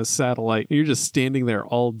microwaves from a satellite, and you're just standing there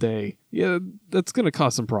all day. Yeah, that's going to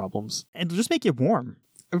cause some problems. And it'll just make you warm.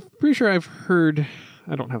 I'm pretty sure I've heard...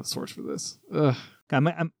 I don't have a source for this. Ugh.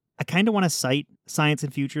 I kind of want to cite Science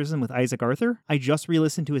and Futurism with Isaac Arthur. I just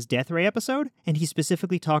re-listened to his Death Ray episode, and he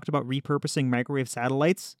specifically talked about repurposing microwave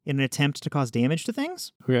satellites in an attempt to cause damage to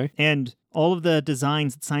things. Okay. And all of the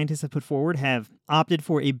designs that scientists have put forward have opted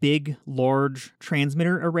for a big, large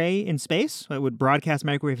transmitter array in space that would broadcast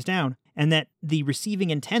microwaves down, and that the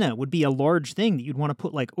receiving antenna would be a large thing that you'd want to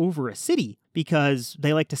put over a city because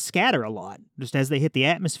they like to scatter a lot. Just as they hit the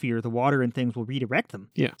atmosphere, the water and things will redirect them.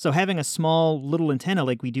 Yeah. So having a small little antenna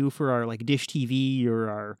like we do for our Dish TV or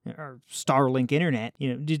our Starlink internet,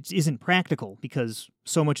 it isn't practical because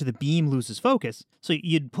so much of the beam loses focus. So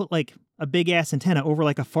you'd put a big ass antenna over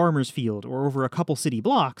a farmer's field or over a couple city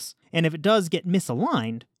blocks, and if it does get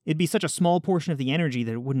misaligned, it'd be such a small portion of the energy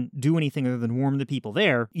that it wouldn't do anything other than warm the people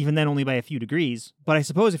there, even then only by a few degrees. But I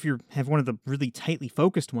suppose if you have one of the really tightly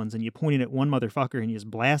focused ones and you point it at one motherfucker and you just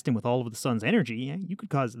blast him with all of the sun's energy, you could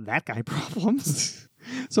cause that guy problems.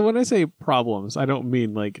 So when I say problems, I don't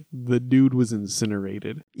mean the dude was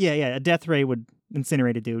incinerated. Yeah, a death ray would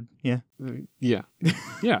incinerate a dude, yeah. Yeah.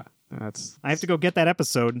 Yeah. I have to go get that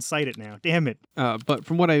episode and cite it now. Damn it. But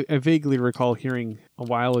from what I vaguely recall hearing a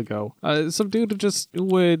while ago, some dude just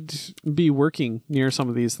would be working near some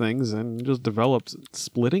of these things and just developed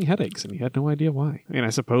splitting headaches, and he had no idea why. I mean,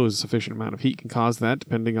 I suppose sufficient amount of heat can cause that,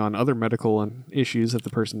 depending on other medical issues that the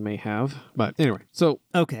person may have. But anyway,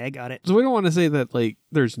 okay, I got it. So we don't want to say that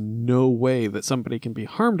there's no way that somebody can be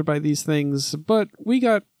harmed by these things, but we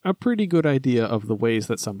got a pretty good idea of the ways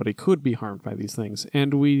that somebody could be harmed by these things,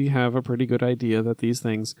 and we have a pretty good idea that these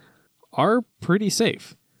things are pretty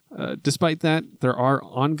safe. Despite that, there are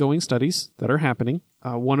ongoing studies that are happening,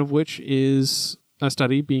 one of which is a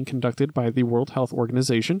study being conducted by the World Health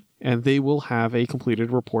Organization, and they will have a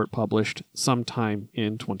completed report published sometime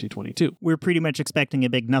in 2022. We're pretty much expecting a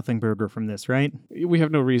big nothing burger from this, right? We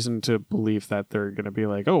have no reason to believe that they're going to be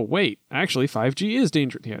like, oh, wait, actually 5G is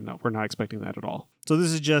dangerous. Yeah, no, we're not expecting that at all. So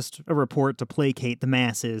this is just a report to placate the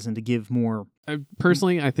masses and to give more...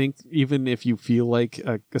 Personally, I think even if you feel like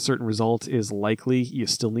a certain result is likely, you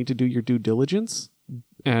still need to do your due diligence.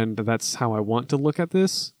 And that's how I want to look at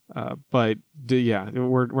this. But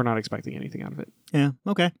we're not expecting anything out of it. Yeah,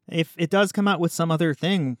 okay. If it does come out with some other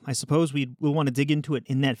thing, I suppose we'll want to dig into it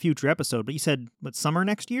in that future episode. But you said, summer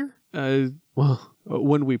next year? Well,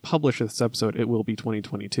 when we publish this episode, it will be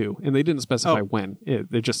 2022. And they didn't specify when.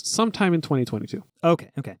 They're just sometime in 2022.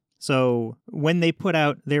 Okay. So when they put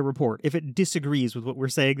out their report, if it disagrees with what we're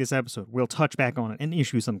saying this episode, we'll touch back on it and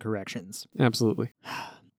issue some corrections. Absolutely.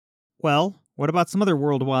 Well, what about some other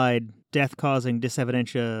worldwide death-causing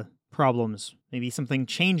dysevidentia problems? Maybe something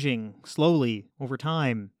changing slowly over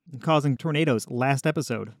time and causing tornadoes. Last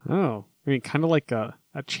episode. Oh, I mean, kind of like a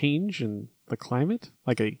change in the climate?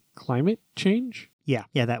 Like a climate change? Yeah,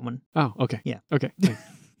 that one. Oh, okay. Yeah. Okay.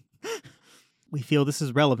 We feel this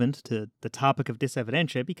is relevant to the topic of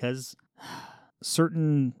dysevidentia because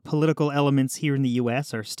certain political elements here in the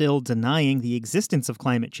U.S. are still denying the existence of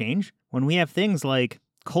climate change when we have things like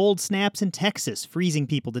cold snaps in Texas freezing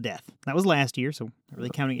people to death. That was last year, so not really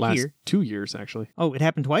counting it here. Last 2 years, actually. Oh, it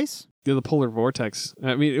happened twice? The polar vortex,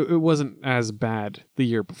 I mean, it wasn't as bad the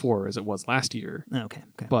year before as it was last year. Okay.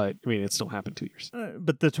 But, I mean, it still happened 2 years.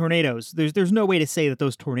 But the tornadoes, there's no way to say that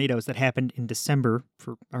those tornadoes that happened in December,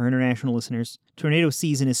 for our international listeners, tornado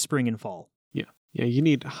season is spring and fall. Yeah, you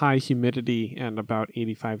need high humidity and about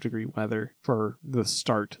 85-degree weather for the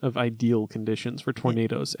start of ideal conditions for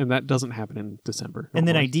tornadoes, and that doesn't happen in December. And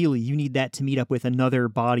then ideally, you need that to meet up with another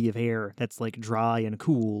body of air that's like dry and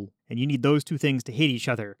cool, and you need those two things to hit each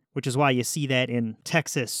other, which is why you see that in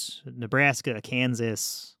Texas, Nebraska,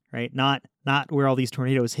 Kansas, right? Not where all these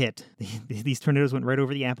tornadoes hit. These tornadoes went right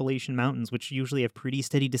over the Appalachian Mountains, which usually have pretty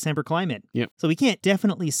steady December climate. Yep. So we can't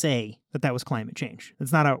definitely say that was climate change.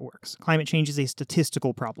 That's not how it works. Climate change is a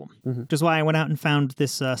statistical problem, which is why I went out and found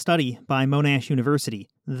this study by Monash University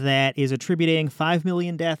that is attributing 5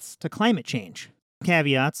 million deaths to climate change.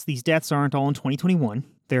 Caveats, these deaths aren't all in 2021.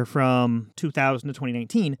 They're from 2000 to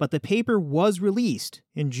 2019, but the paper was released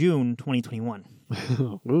in June 2021.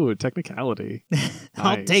 Ooh, technicality.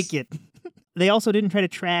 I'll take it. They also didn't try to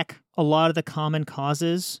track a lot of the common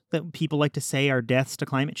causes that people like to say are deaths to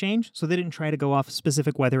climate change, so they didn't try to go off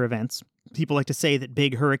specific weather events. People like to say that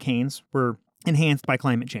big hurricanes were enhanced by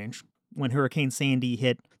climate change. When Hurricane Sandy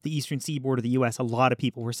hit the eastern seaboard of the U.S., a lot of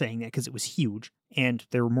people were saying that because it was huge, and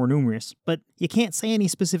they were more numerous. But you can't say any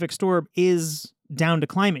specific storm is down to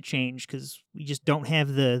climate change because we just don't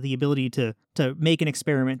have the ability to make an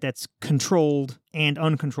experiment that's controlled and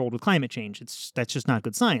uncontrolled with climate change. That's just not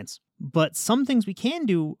good science. But some things we can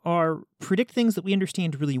do are predict things that we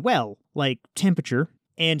understand really well, like temperature,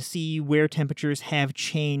 and see where temperatures have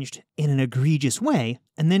changed in an egregious way,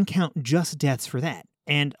 and then count just deaths for that.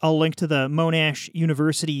 And I'll link to the Monash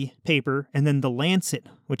University paper and then the Lancet,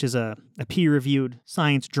 which is a peer-reviewed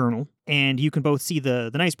science journal. And you can both see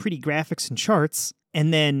the nice pretty graphics and charts,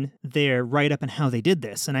 and then their write-up and how they did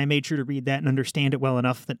this. And I made sure to read that and understand it well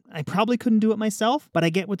enough that I probably couldn't do it myself, but I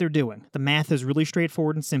get what they're doing. The math is really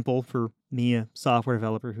straightforward and simple for me, a software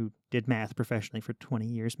developer who did math professionally for 20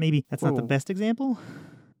 years. Maybe that's not the best example.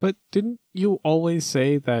 But didn't you always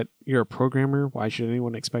say that you're a programmer? Why should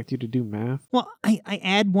anyone expect you to do math? Well, I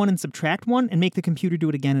add one and subtract one and make the computer do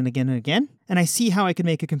it again and again and again, and I see how I can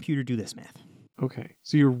make a computer do this math. Okay,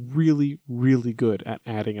 so you're really, really good at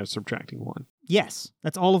adding or subtracting one. Yes,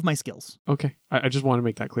 that's all of my skills. Okay, I just want to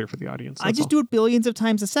make that clear for the audience. I just do it billions of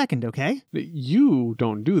times a second, okay? You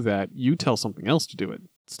don't do that. You tell something else to do it.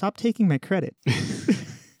 Stop taking my credit.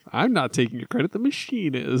 I'm not taking your credit. The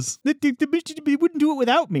machine is. The machine wouldn't do it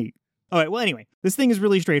without me. All right, well, anyway, this thing is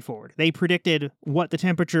really straightforward. They predicted what the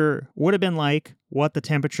temperature would have been like, what the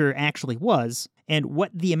temperature actually was, and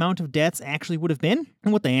what the amount of deaths actually would have been,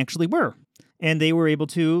 and what they actually were. And they were able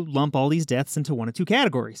to lump all these deaths into one of two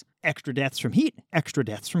categories. Extra deaths from heat, extra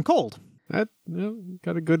deaths from cold. That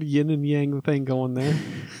got a good yin and yang thing going there,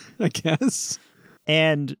 I guess.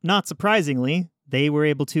 And not surprisingly, they were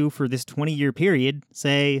able to, for this 20-year period,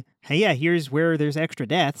 say, hey, yeah, here's where there's extra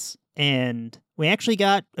deaths. And we actually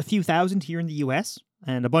got a few thousand here in the U.S.,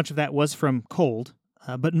 and a bunch of that was from cold.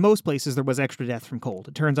 But in most places, there was extra death from cold.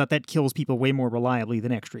 It turns out that kills people way more reliably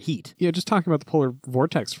than extra heat. Yeah, just talking about the polar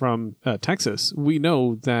vortex from Texas, we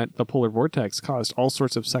know that the polar vortex caused all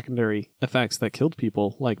sorts of secondary effects that killed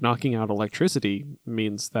people, like knocking out electricity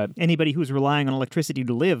means that... Anybody who's relying on electricity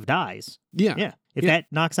to live dies. Yeah. Yeah. If that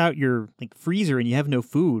knocks out your freezer and you have no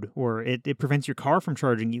food, or it prevents your car from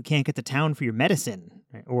charging, you can't get to town for your medicine,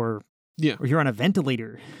 right? Or you're on a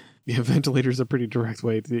ventilator. Yeah, ventilator's a pretty direct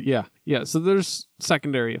way to... Yeah. So there's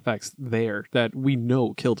secondary effects there that we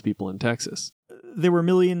know killed people in Texas. There were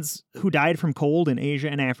millions who died from cold in Asia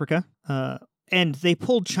and Africa, and they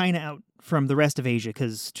pulled China out from the rest of Asia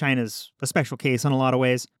because China's a special case in a lot of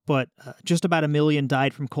ways, but just about 1 million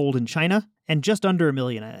died from cold in China, and just under 1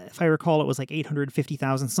 million, if I recall, it was like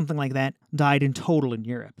 850,000, something like that, died in total in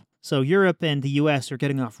Europe. So Europe and the U.S. are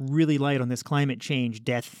getting off really light on this climate change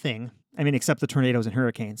death thing. I mean, except the tornadoes and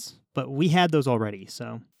hurricanes. But we had those already,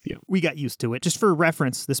 so we got used to it. Just for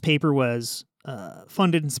reference, this paper was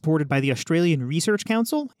funded and supported by the Australian Research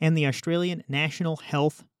Council and the Australian National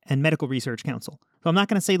Health and Medical Research Council. So I'm not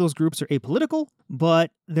going to say those groups are apolitical,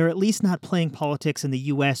 but they're at least not playing politics in the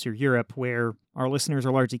U.S. or Europe where our listeners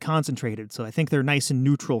are largely concentrated. So I think they're nice and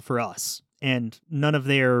neutral for us. And none of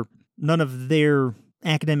their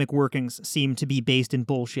academic workings seem to be based in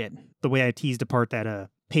bullshit, the way I teased apart that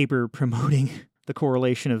paper promoting the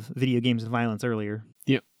correlation of video games and violence earlier.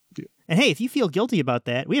 Yeah. And hey, if you feel guilty about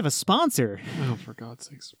that, we have a sponsor. Oh, for God's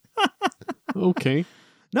sakes. Okay.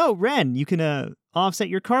 No, Ren, you can offset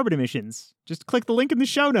your carbon emissions. Just click the link in the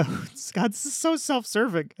show notes. God, this is so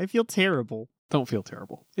self-serving. I feel terrible. Don't feel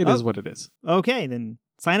terrible. It is what it is. Okay, then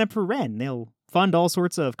sign up for Ren. They'll fund all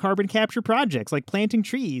sorts of carbon capture projects like planting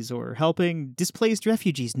trees or helping displaced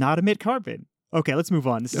refugees not emit carbon. Okay, let's move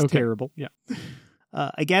on. This is terrible. Yeah.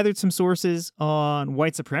 I gathered some sources on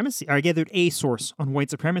white supremacy. Or I gathered a source on white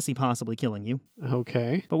supremacy possibly killing you.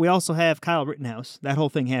 Okay. But we also have Kyle Rittenhouse. That whole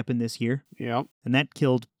thing happened this year. Yep. And that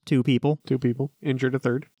killed 2 people. 2 people. Injured a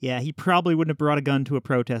third. Yeah, he probably wouldn't have brought a gun to a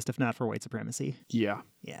protest if not for white supremacy. Yeah.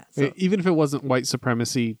 Yeah. So. Even if it wasn't white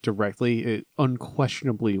supremacy directly, it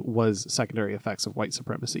unquestionably was secondary effects of white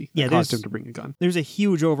supremacy that caused him to bring a gun. There's a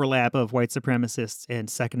huge overlap of white supremacists and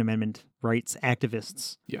Second Amendment rights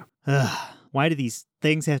activists. Yeah. Why do these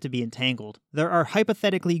things have to be entangled? There are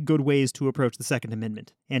hypothetically good ways to approach the Second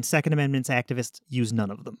Amendment, and Second Amendment's activists use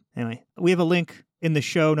none of them. Anyway, we have a link in the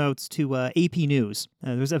show notes to AP News.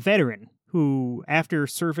 There's a veteran who, after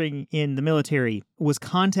serving in the military, was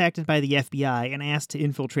contacted by the FBI and asked to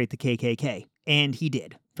infiltrate the KKK. And he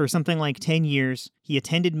did. For something like 10 years, he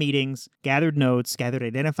attended meetings, gathered notes, gathered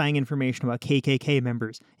identifying information about KKK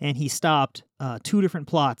members, and he stopped 2 different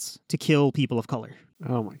plots to kill people of color.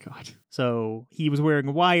 Oh my God. So he was wearing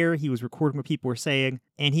a wire, he was recording what people were saying,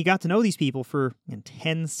 and he got to know these people for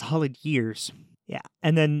 10 solid years. Yeah.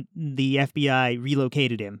 And then the FBI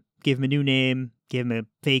relocated him, gave him a new name, gave him a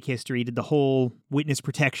fake history, did the whole witness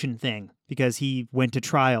protection thing because he went to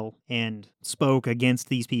trial and spoke against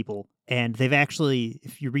these people. And they've actually,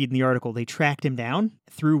 if you read in the article, they tracked him down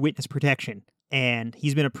through witness protection. And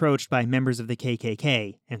he's been approached by members of the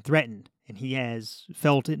KKK and threatened. And he has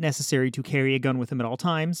felt it necessary to carry a gun with him at all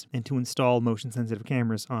times and to install motion-sensitive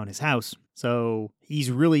cameras on his house. So he's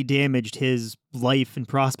really damaged his life and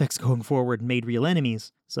prospects going forward and made real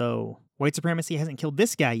enemies. So white supremacy hasn't killed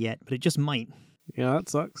this guy yet, but it just might. Yeah, that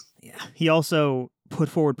sucks. Yeah. He also put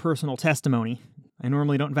forward personal testimony. I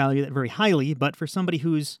normally don't value that very highly, but for somebody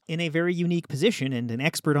who's in a very unique position and an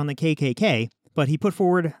expert on the KKK, but he put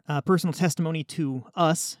forward personal testimony to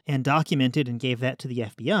us and documented and gave that to the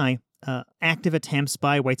FBI. Active attempts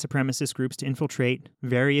by white supremacist groups to infiltrate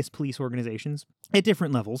various police organizations at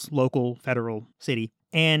different levels, local, federal, city,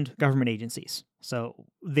 and government agencies. So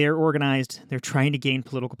they're organized. They're trying to gain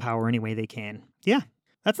political power any way they can. Yeah,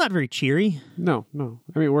 that's not very cheery. No.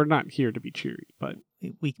 I mean, we're not here to be cheery, but...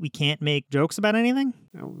 We can't make jokes about anything?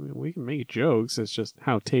 We can make jokes. It's just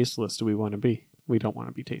how tasteless do we want to be? We don't want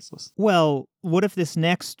to be tasteless. Well, what if this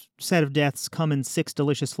next set of deaths come in 6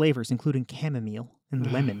 delicious flavors, including chamomile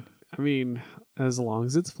and lemon? I mean, as long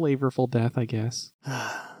as it's flavorful death, I guess.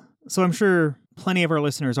 So I'm sure plenty of our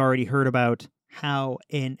listeners already heard about how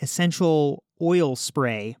an essential oil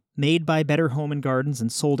spray made by Better Home and Gardens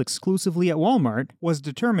and sold exclusively at Walmart was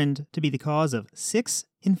determined to be the cause of 6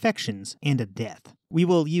 infections and a death. We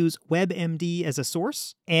will use WebMD as a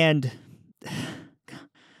source, and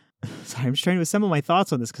Sorry, I'm just trying to assemble my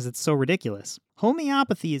thoughts on this because it's so ridiculous.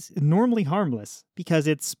 Homeopathy is normally harmless because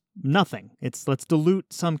it's nothing. It's let's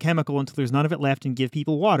dilute some chemical until there's none of it left and give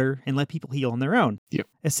people water and let people heal on their own. Yep.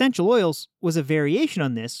 Essential oils was a variation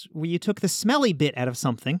on this where you took the smelly bit out of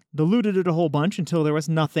something, diluted it a whole bunch until there was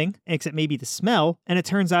nothing except maybe the smell, and it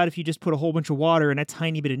turns out if you just put a whole bunch of water and a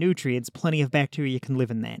tiny bit of nutrients, plenty of bacteria can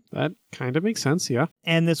live in that. That kind of makes sense, yeah.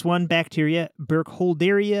 And this one bacteria,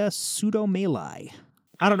 Burkholderia pseudomeli.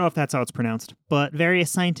 I don't know if that's how it's pronounced, but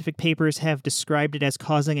various scientific papers have described it as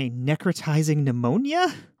causing a necrotizing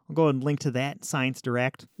pneumonia. I'll go and link to that, Science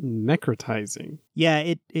Direct. Necrotizing. Yeah,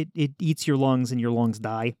 it eats your lungs and your lungs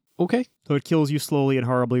die. Okay. So it kills you slowly and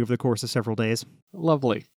horribly over the course of several days.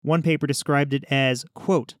 Lovely. One paper described it as,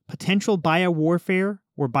 quote, potential biowarfare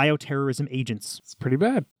or bioterrorism agents. It's pretty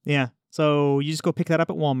bad. Yeah, so you just go pick that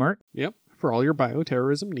up at Walmart. Yep. For all your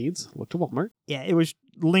bioterrorism needs, look to Walmart. Yeah, it was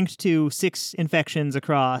linked to 6 infections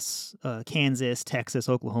across Kansas, Texas,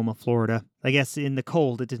 Oklahoma, Florida. I guess in the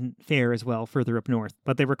cold it didn't fare as well further up north.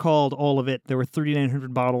 But they recalled all of it. There were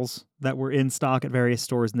 3,900 bottles that were in stock at various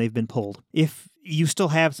stores and they've been pulled. If you still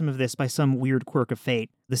have some of this by some weird quirk of fate,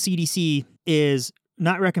 the CDC is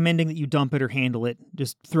not recommending that you dump it or handle it.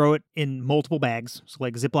 Just throw it in multiple bags, so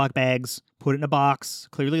like Ziploc bags, put it in a box,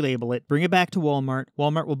 clearly label it, bring it back to Walmart.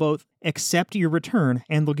 Walmart will both accept your return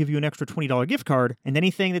and they'll give you an extra $20 gift card. And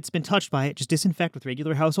anything that's been touched by it, just disinfect with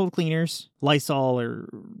regular household cleaners, Lysol, or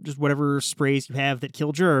just whatever sprays you have that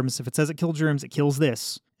kill germs. If it says it kills germs, it kills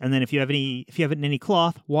this. And then if you have it in any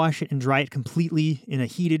cloth, wash it and dry it completely in a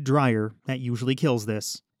heated dryer. That usually kills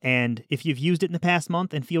this. And if you've used it in the past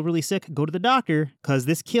month and feel really sick, go to the doctor, because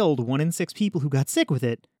this killed 1 in 6 people who got sick with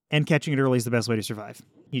it, and catching it early is the best way to survive.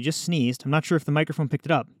 You just sneezed. I'm not sure if the microphone picked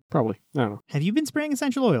it up. Probably. I don't know. Have you been spraying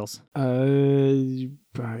essential oils? Not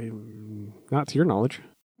to your knowledge.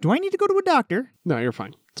 Do I need to go to a doctor? No, you're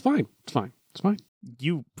fine. It's fine. It's fine. It's fine.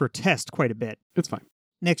 You protest quite a bit. It's fine.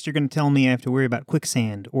 Next, you're going to tell me I have to worry about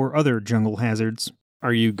quicksand or other jungle hazards.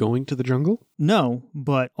 Are you going to the jungle? No,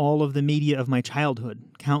 but all of the media of my childhood,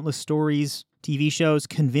 countless stories, TV shows,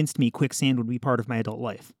 convinced me quicksand would be part of my adult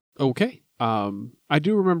life. Okay. I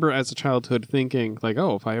do remember as a childhood thinking, like,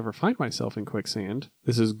 oh, if I ever find myself in quicksand,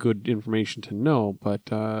 this is good information to know. But,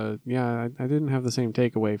 yeah, I didn't have the same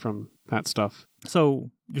takeaway from that stuff. So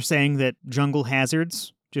you're saying that jungle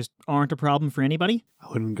hazards just aren't a problem for anybody?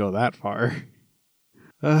 I wouldn't go that far.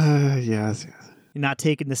 Yes. You're not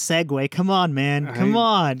taking the segue. Come on, man. Come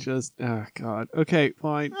on. Oh, God. Okay,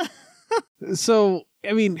 fine. So,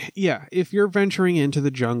 I mean, yeah, if you're venturing into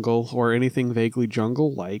the jungle or anything vaguely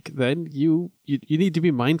jungle-like, then you need to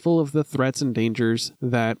be mindful of the threats and dangers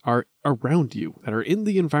that are around you, that are in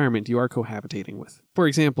the environment you are cohabitating with. For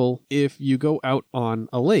example, if you go out on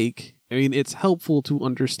a lake, I mean, it's helpful to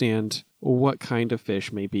understand what kind of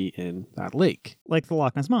fish may be in that lake. Like the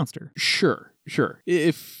Loch Ness Monster. Sure.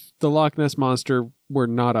 If the Loch Ness Monster were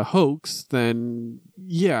not a hoax, then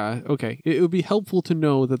yeah, okay. It would be helpful to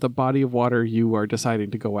know that the body of water you are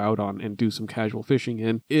deciding to go out on and do some casual fishing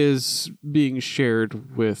in is being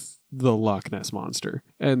shared with the Loch Ness Monster.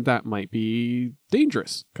 And that might be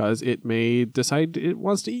dangerous because it may decide it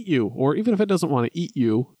wants to eat you. Or even if it doesn't want to eat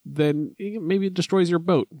you, then maybe it destroys your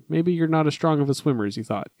boat. Maybe you're not as strong of a swimmer as you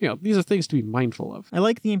thought. You know, these are things to be mindful of. I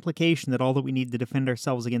like the implication that all that we need to defend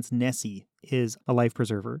ourselves against Nessie is a life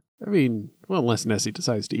preserver. I mean, well, unless Nessie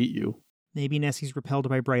decides to eat you. Maybe Nessie's repelled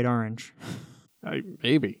by bright orange.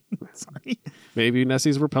 Maybe. Sorry. Maybe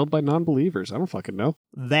Nessie's repelled by non-believers. I don't fucking know.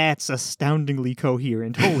 That's astoundingly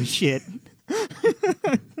coherent. Holy shit.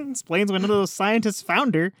 Explains why none of those scientists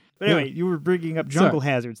found her. But anyway, you were bringing up jungle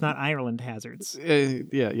hazards, not Ireland hazards.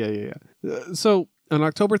 Yeah. So, on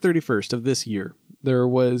October 31st of this year, there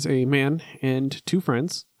was a man and 2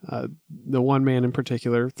 friends. The one man in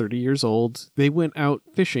particular, 30 years old, they went out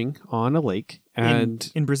fishing on a lake. And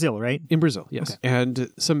in Brazil, right? In Brazil, yes. Okay. And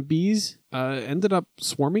some bees ended up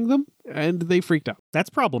swarming them, and they freaked out. That's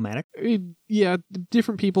problematic. Yeah,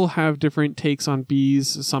 different people have different takes on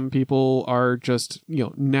bees. Some people are just,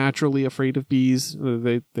 naturally afraid of bees.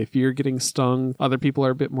 They fear getting stung. Other people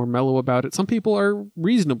are a bit more mellow about it. Some people are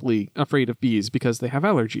reasonably afraid of bees because they have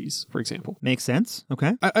allergies, for example. Makes sense.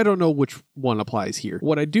 Okay. I don't know which one applies here.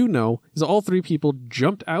 What I do know is all 3 people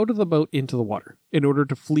jumped out of the boat into the water in order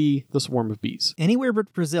to flee the swarm of bees. Anywhere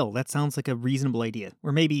but Brazil, that sounds like a reasonable idea.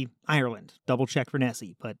 Or maybe Ireland. Double check for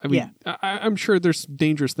Nessie, but I mean, yeah. I'm sure there's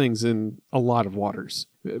dangerous things in a lot of waters.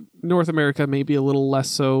 North America, maybe a little less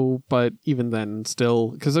so, but even then still,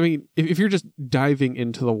 because I mean, if you're just diving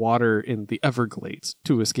into the water in the Everglades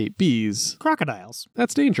to escape bees, Crocodiles.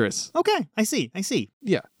 that's dangerous. Okay, I see.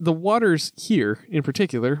 Yeah, the waters here in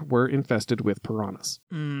particular were infested with piranhas.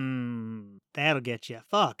 That'll get you.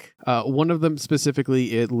 Fuck. One of them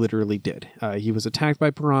specifically, it literally did. He was attacked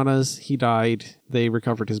by piranhas. He died. They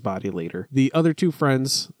recovered his body later. The other two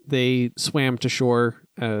friends, they swam to shore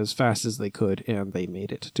as fast as they could, and they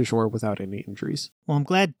made it to shore without any injuries. Well, I'm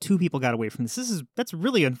glad 2 people got away from this. That's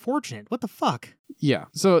really unfortunate. What the fuck? Yeah,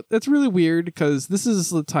 so that's really weird because this is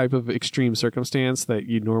the type of extreme circumstance that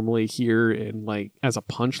you normally hear in, like, as a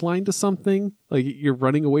punchline to something. Like, you're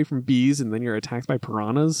running away from bees and then you're attacked by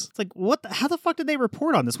piranhas. It's like, how the fuck did they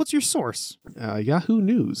report on this? What's your source? Yahoo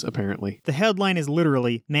News, apparently. The headline is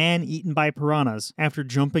literally, "Man eaten by piranhas after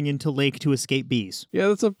jumping into lake to escape bees." Yeah,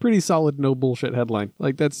 that's a pretty solid no bullshit headline.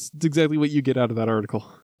 Like, that's exactly what you get out of that article.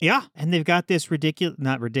 Yeah, and they've got this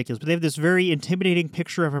not ridiculous, but they have this very intimidating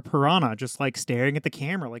picture of a piranha just like staring at the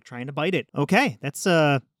camera, like trying to bite it. Okay, that's,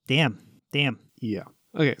 damn. Yeah.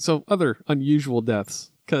 Okay, so other unusual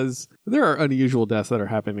deaths, because there are unusual deaths that are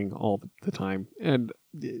happening all the time, and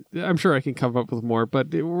I'm sure I can come up with more,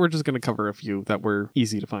 but we're just going to cover a few that were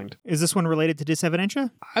easy to find. Is this one related to Dis Evidentia?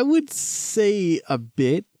 I would say a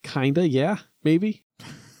bit, kinda, yeah, maybe.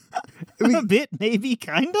 I mean, a bit, maybe,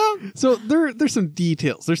 kind of? So there's some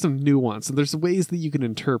details, there's some nuance, and there's ways that you can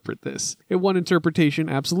interpret this. In one interpretation,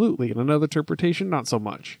 absolutely. In another interpretation, not so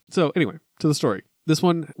much. So anyway, to the story. This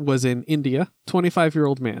one was in India,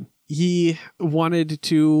 25-year-old man. He wanted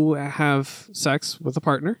to have sex with a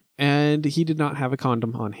partner, and he did not have a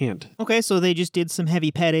condom on hand. Okay, so they just did some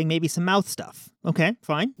heavy petting, maybe some mouth stuff. Okay,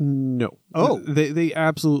 fine. No. Oh. They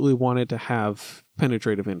absolutely wanted to have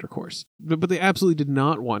penetrative intercourse, but they absolutely did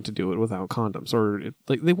not want to do it without condoms, or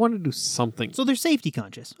they wanted to do something. So they're safety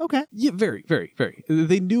conscious. Okay. Yeah, very, very, very.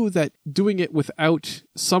 They knew that doing it without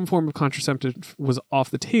some form of contraceptive was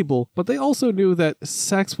off the table, but they also knew that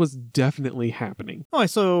sex was definitely happening. Oh,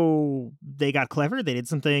 so they got clever. They did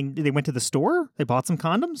something. They went to the store. They bought some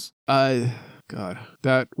condoms. God,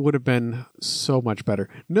 that would have been so much better.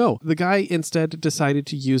 No, the guy instead decided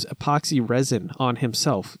to use epoxy resin on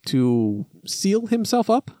himself to seal himself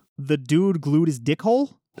up. The dude glued his dick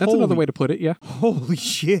hole? That's another way to put it, yeah. Holy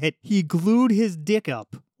shit. He glued his dick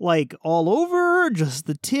up. Like, all over? Just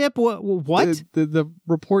the tip? What? The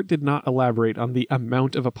report did not elaborate on the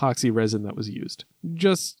amount of epoxy resin that was used.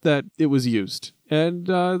 Just that it was used. And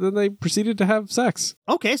then they proceeded to have sex.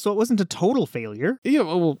 Okay, so it wasn't a total failure. Yeah,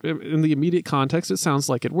 well, in the immediate context, it sounds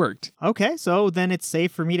like it worked. Okay, so then it's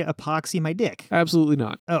safe for me to epoxy my dick. Absolutely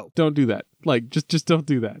not. Oh. Don't do that. Like, just don't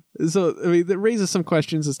do that. So, I mean, that raises some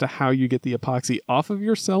questions as to how you get the epoxy off of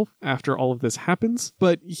yourself after all of this happens,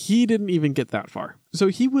 but he didn't even get that far. So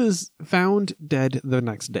he was found dead the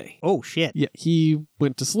next day. Oh, shit. Yeah, he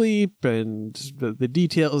went to sleep, and the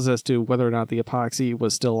details as to whether or not the epoxy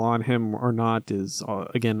was still on him or not is,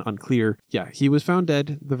 again, unclear. Yeah, he was found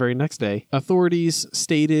dead the very next day. Authorities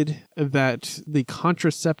stated that the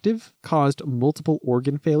contraceptive caused multiple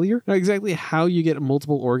organ failure. Now, exactly how you get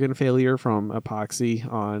multiple organ failure from epoxy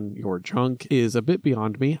on your junk is a bit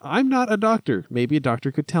beyond me. I'm not a doctor. Maybe a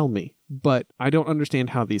doctor could tell me. But I don't understand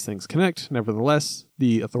how these things connect. Nevertheless,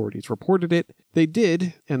 the authorities reported it. They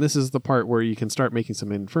did, and this is the part where you can start making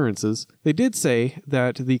some inferences, they did say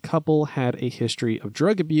that the couple had a history of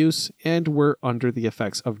drug abuse and were under the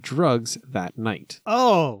effects of drugs that night.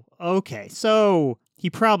 Oh, okay. So he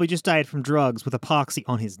probably just died from drugs with epoxy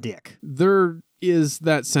on his dick. There is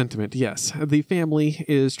that sentiment, yes. The family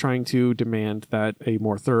is trying to demand that a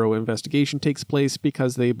more thorough investigation takes place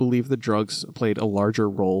because they believe the drugs played a larger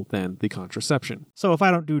role than the contraception. So if I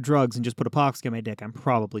don't do drugs and just put epoxy on my dick, I'm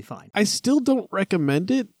probably fine. I still don't recommend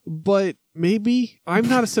it, but maybe. I'm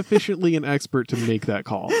not sufficiently an expert to make that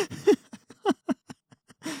call.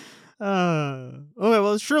 Okay,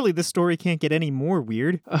 well, surely this story can't get any more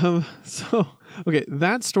weird. Okay,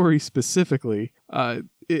 that story specifically,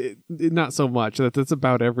 not so much. That's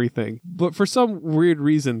about everything. But for some weird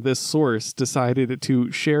reason, this source decided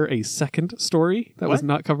to share a second story that was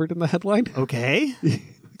not covered in the headline. Okay.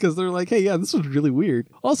 Because they're like, hey, yeah, this was really weird.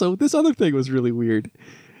 Also, this other thing was really weird.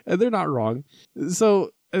 And they're not wrong. So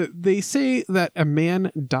they say that a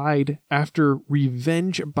man died after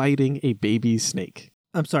revenge biting a baby snake.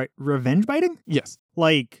 I'm sorry, revenge biting? Yes.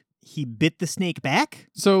 Like, he bit the snake back?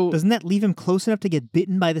 So doesn't that leave him close enough to get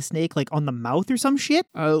bitten by the snake, like on the mouth or some shit?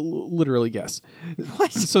 Literally, yes.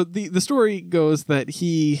 What? So the story goes that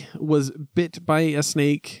he was bit by a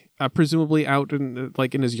snake, presumably out in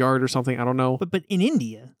his yard or something. I don't know. But in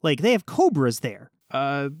India, like, they have cobras there.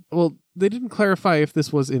 Well, they didn't clarify if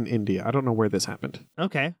this was in India. I don't know where this happened.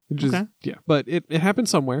 Okay. Okay. Yeah, but it happened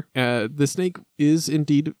somewhere. The snake is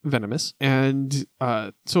indeed venomous, and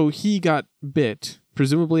so he got bit,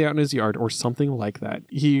 presumably out in his yard or something like that.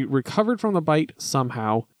 He recovered from the bite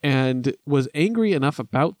somehow and was angry enough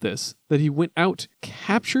about this that he went out,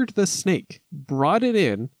 captured the snake, brought it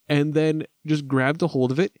in, and then just grabbed a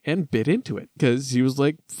hold of it and bit into it. Because he was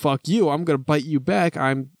like, fuck you, I'm going to bite you back.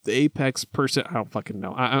 I'm the apex person. I don't fucking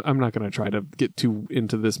know. I'm not going to try to get too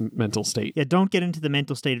into this mental state. Yeah, don't get into the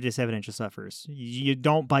mental state of disevidential sufferers. You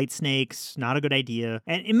don't bite snakes. Not a good idea.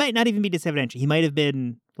 And it might not even be disevidential. He might have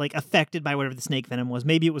been like affected by whatever the snake venom was.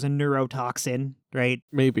 Maybe it was a neurotoxin, right?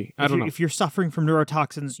 Maybe. I don't know. If you're suffering from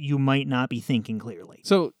neurotoxins, you might not be thinking clearly.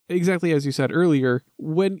 So exactly as you said earlier,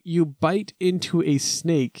 when you bite into a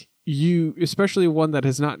snake, you, especially one that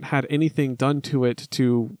has not had anything done to it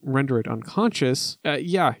to render it unconscious,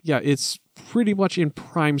 it's pretty much in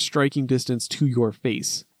prime striking distance to your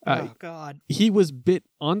face. Oh, God. He was bit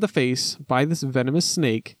on the face by this venomous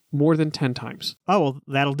snake more than 10 times. Oh, well,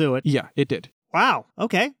 that'll do it. Yeah, it did. Wow.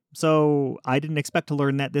 Okay. So I didn't expect to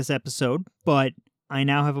learn that this episode, but I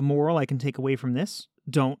now have a moral I can take away from this.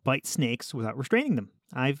 Don't bite snakes without restraining them.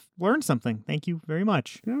 I've learned something. Thank you very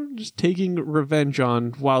much. You know, just taking revenge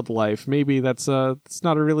on wildlife. Maybe it's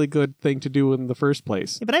not a really good thing to do in the first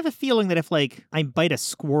place. Yeah, but I have a feeling that if, like, I bite a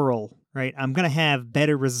squirrel, right, I'm going to have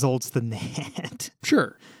better results than that.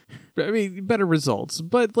 Sure. I mean, better results,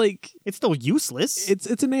 but, like... It's still useless. It's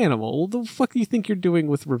an animal. What the fuck do you think you're doing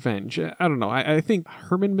with revenge? I don't know. I think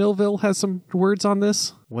Herman Melville has some words on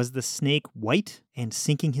this. Was the snake white and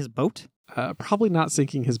sinking his boat? Probably not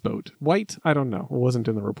sinking his boat. White? I don't know. It wasn't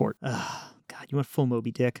in the report. God, you went full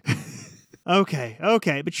Moby Dick. Okay,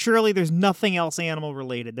 but surely there's nothing else animal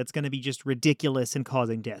related that's going to be just ridiculous and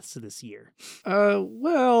causing deaths this year.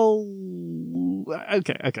 Well,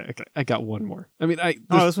 okay. I got one more. I mean,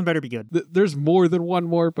 this one better be good. There's more than one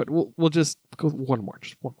more, but we'll just go one more,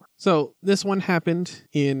 just one more. So this one happened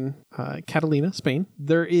in Catalina, Spain.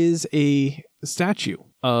 There is a statue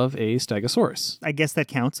of a Stegosaurus. I guess that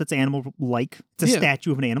counts. It's animal-like. It's a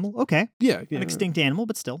statue of an animal. Okay. Yeah. An extinct animal,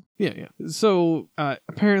 but still. Yeah. So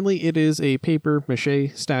apparently it is a paper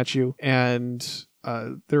mache statue, and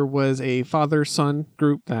there was a father-son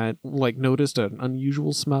group that noticed an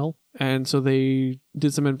unusual smell, and so they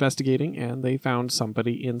did some investigating, and they found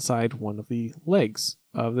somebody inside one of the legs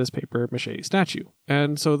of this paper mache statue.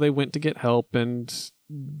 And so they went to get help, and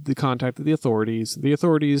they contacted the authorities. The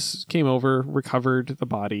authorities came over, recovered the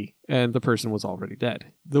body, and the person was already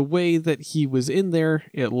dead. The way that he was in there,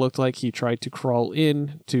 it looked like he tried to crawl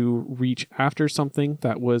in to reach after something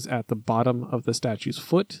that was at the bottom of the statue's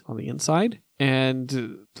foot on the inside. And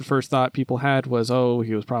the first thought people had was,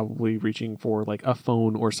 he was probably reaching for a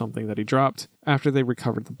phone or something that he dropped. After they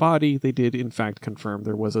recovered the body, they did in fact confirm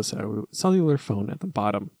there was a cellular phone at the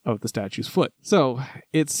bottom of the statue's foot. So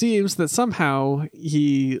it seems that somehow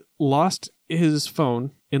he lost his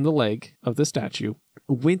phone in the leg of the statue,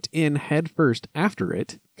 went in head first after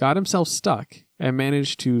it, got himself stuck, and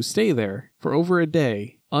managed to stay there for over a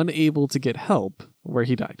day, unable to get help, where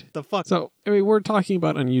he died. The fuck? So, I mean, we're talking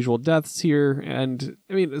about unusual deaths here, and,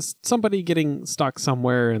 I mean, somebody getting stuck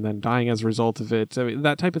somewhere and then dying as a result of it, I mean,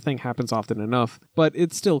 that type of thing happens often enough, but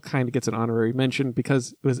it still kind of gets an honorary mention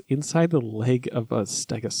because it was inside the leg of a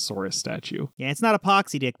Stegosaurus statue. Yeah, it's not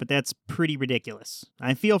epoxy dick, but that's pretty ridiculous.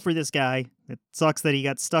 I feel for this guy. It sucks that he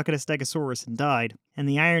got stuck at a Stegosaurus and died. And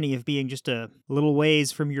the irony of being just a little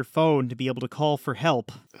ways from your phone to be able to call for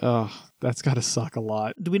help. Oh, that's gotta suck a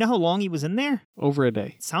lot. Do we know how long he was in there? Over a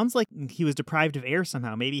day. It sounds like he was deprived of air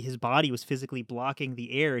somehow. Maybe his body was physically blocking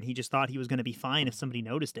the air and he just thought he was going to be fine if somebody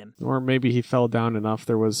noticed him. Or maybe he fell down enough,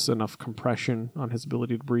 there was enough compression on his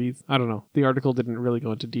ability to breathe. I don't know. The article didn't really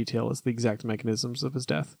go into detail as the exact mechanisms of his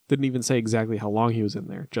death. Didn't even say exactly how long he was in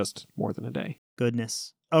there, just more than a day.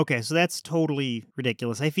 Goodness. Okay, so that's totally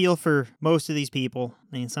ridiculous. I feel for most of these people.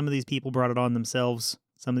 I mean, some of these people brought it on themselves.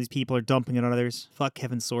 Some of these people are dumping it on others. Fuck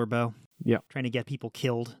Kevin Sorbo. Yeah. Trying to get people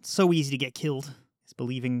killed. It's so easy to get killed. It's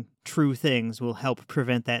believing true things will help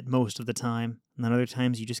prevent that most of the time. And then other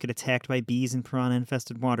times you just get attacked by bees in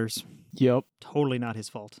piranha-infested waters. Yep. Totally not his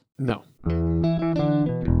fault. No.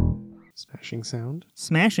 Smashing sound?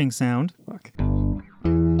 Smashing sound? Fuck.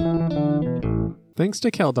 Thanks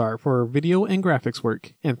to Keldar for video and graphics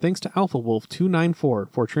work, and thanks to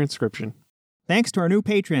AlphaWolf294 for transcription. Thanks to our new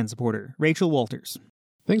Patreon supporter, Rachel Walters.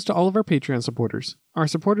 Thanks to all of our Patreon supporters. Our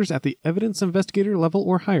supporters at the Evidence Investigator level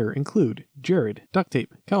or higher include Jared, Ducktape,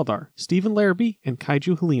 Keldar, Stephen Larrabee, and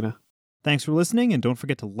Kaiju Helena. Thanks for listening, and don't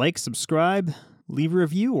forget to like, subscribe, leave a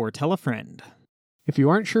review, or tell a friend. If you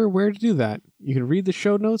aren't sure where to do that, you can read the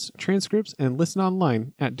show notes, transcripts, and listen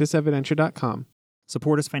online at disevidentia.com.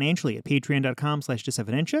 Support us financially at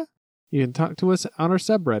patreon.com/disevidentia. You can talk to us on our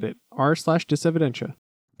subreddit, r/disevidentia.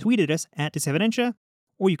 Tweet at us at disevidentia,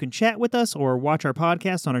 or you can chat with us or watch our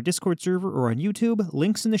podcast on our Discord server or on YouTube.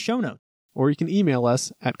 Links in the show notes. Or you can email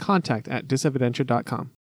us at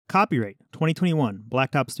contact@disevidentia.com. Copyright 2021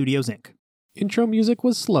 Blacktop Studios, Inc. Intro music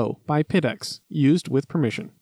was Slow by Pidex, used with permission.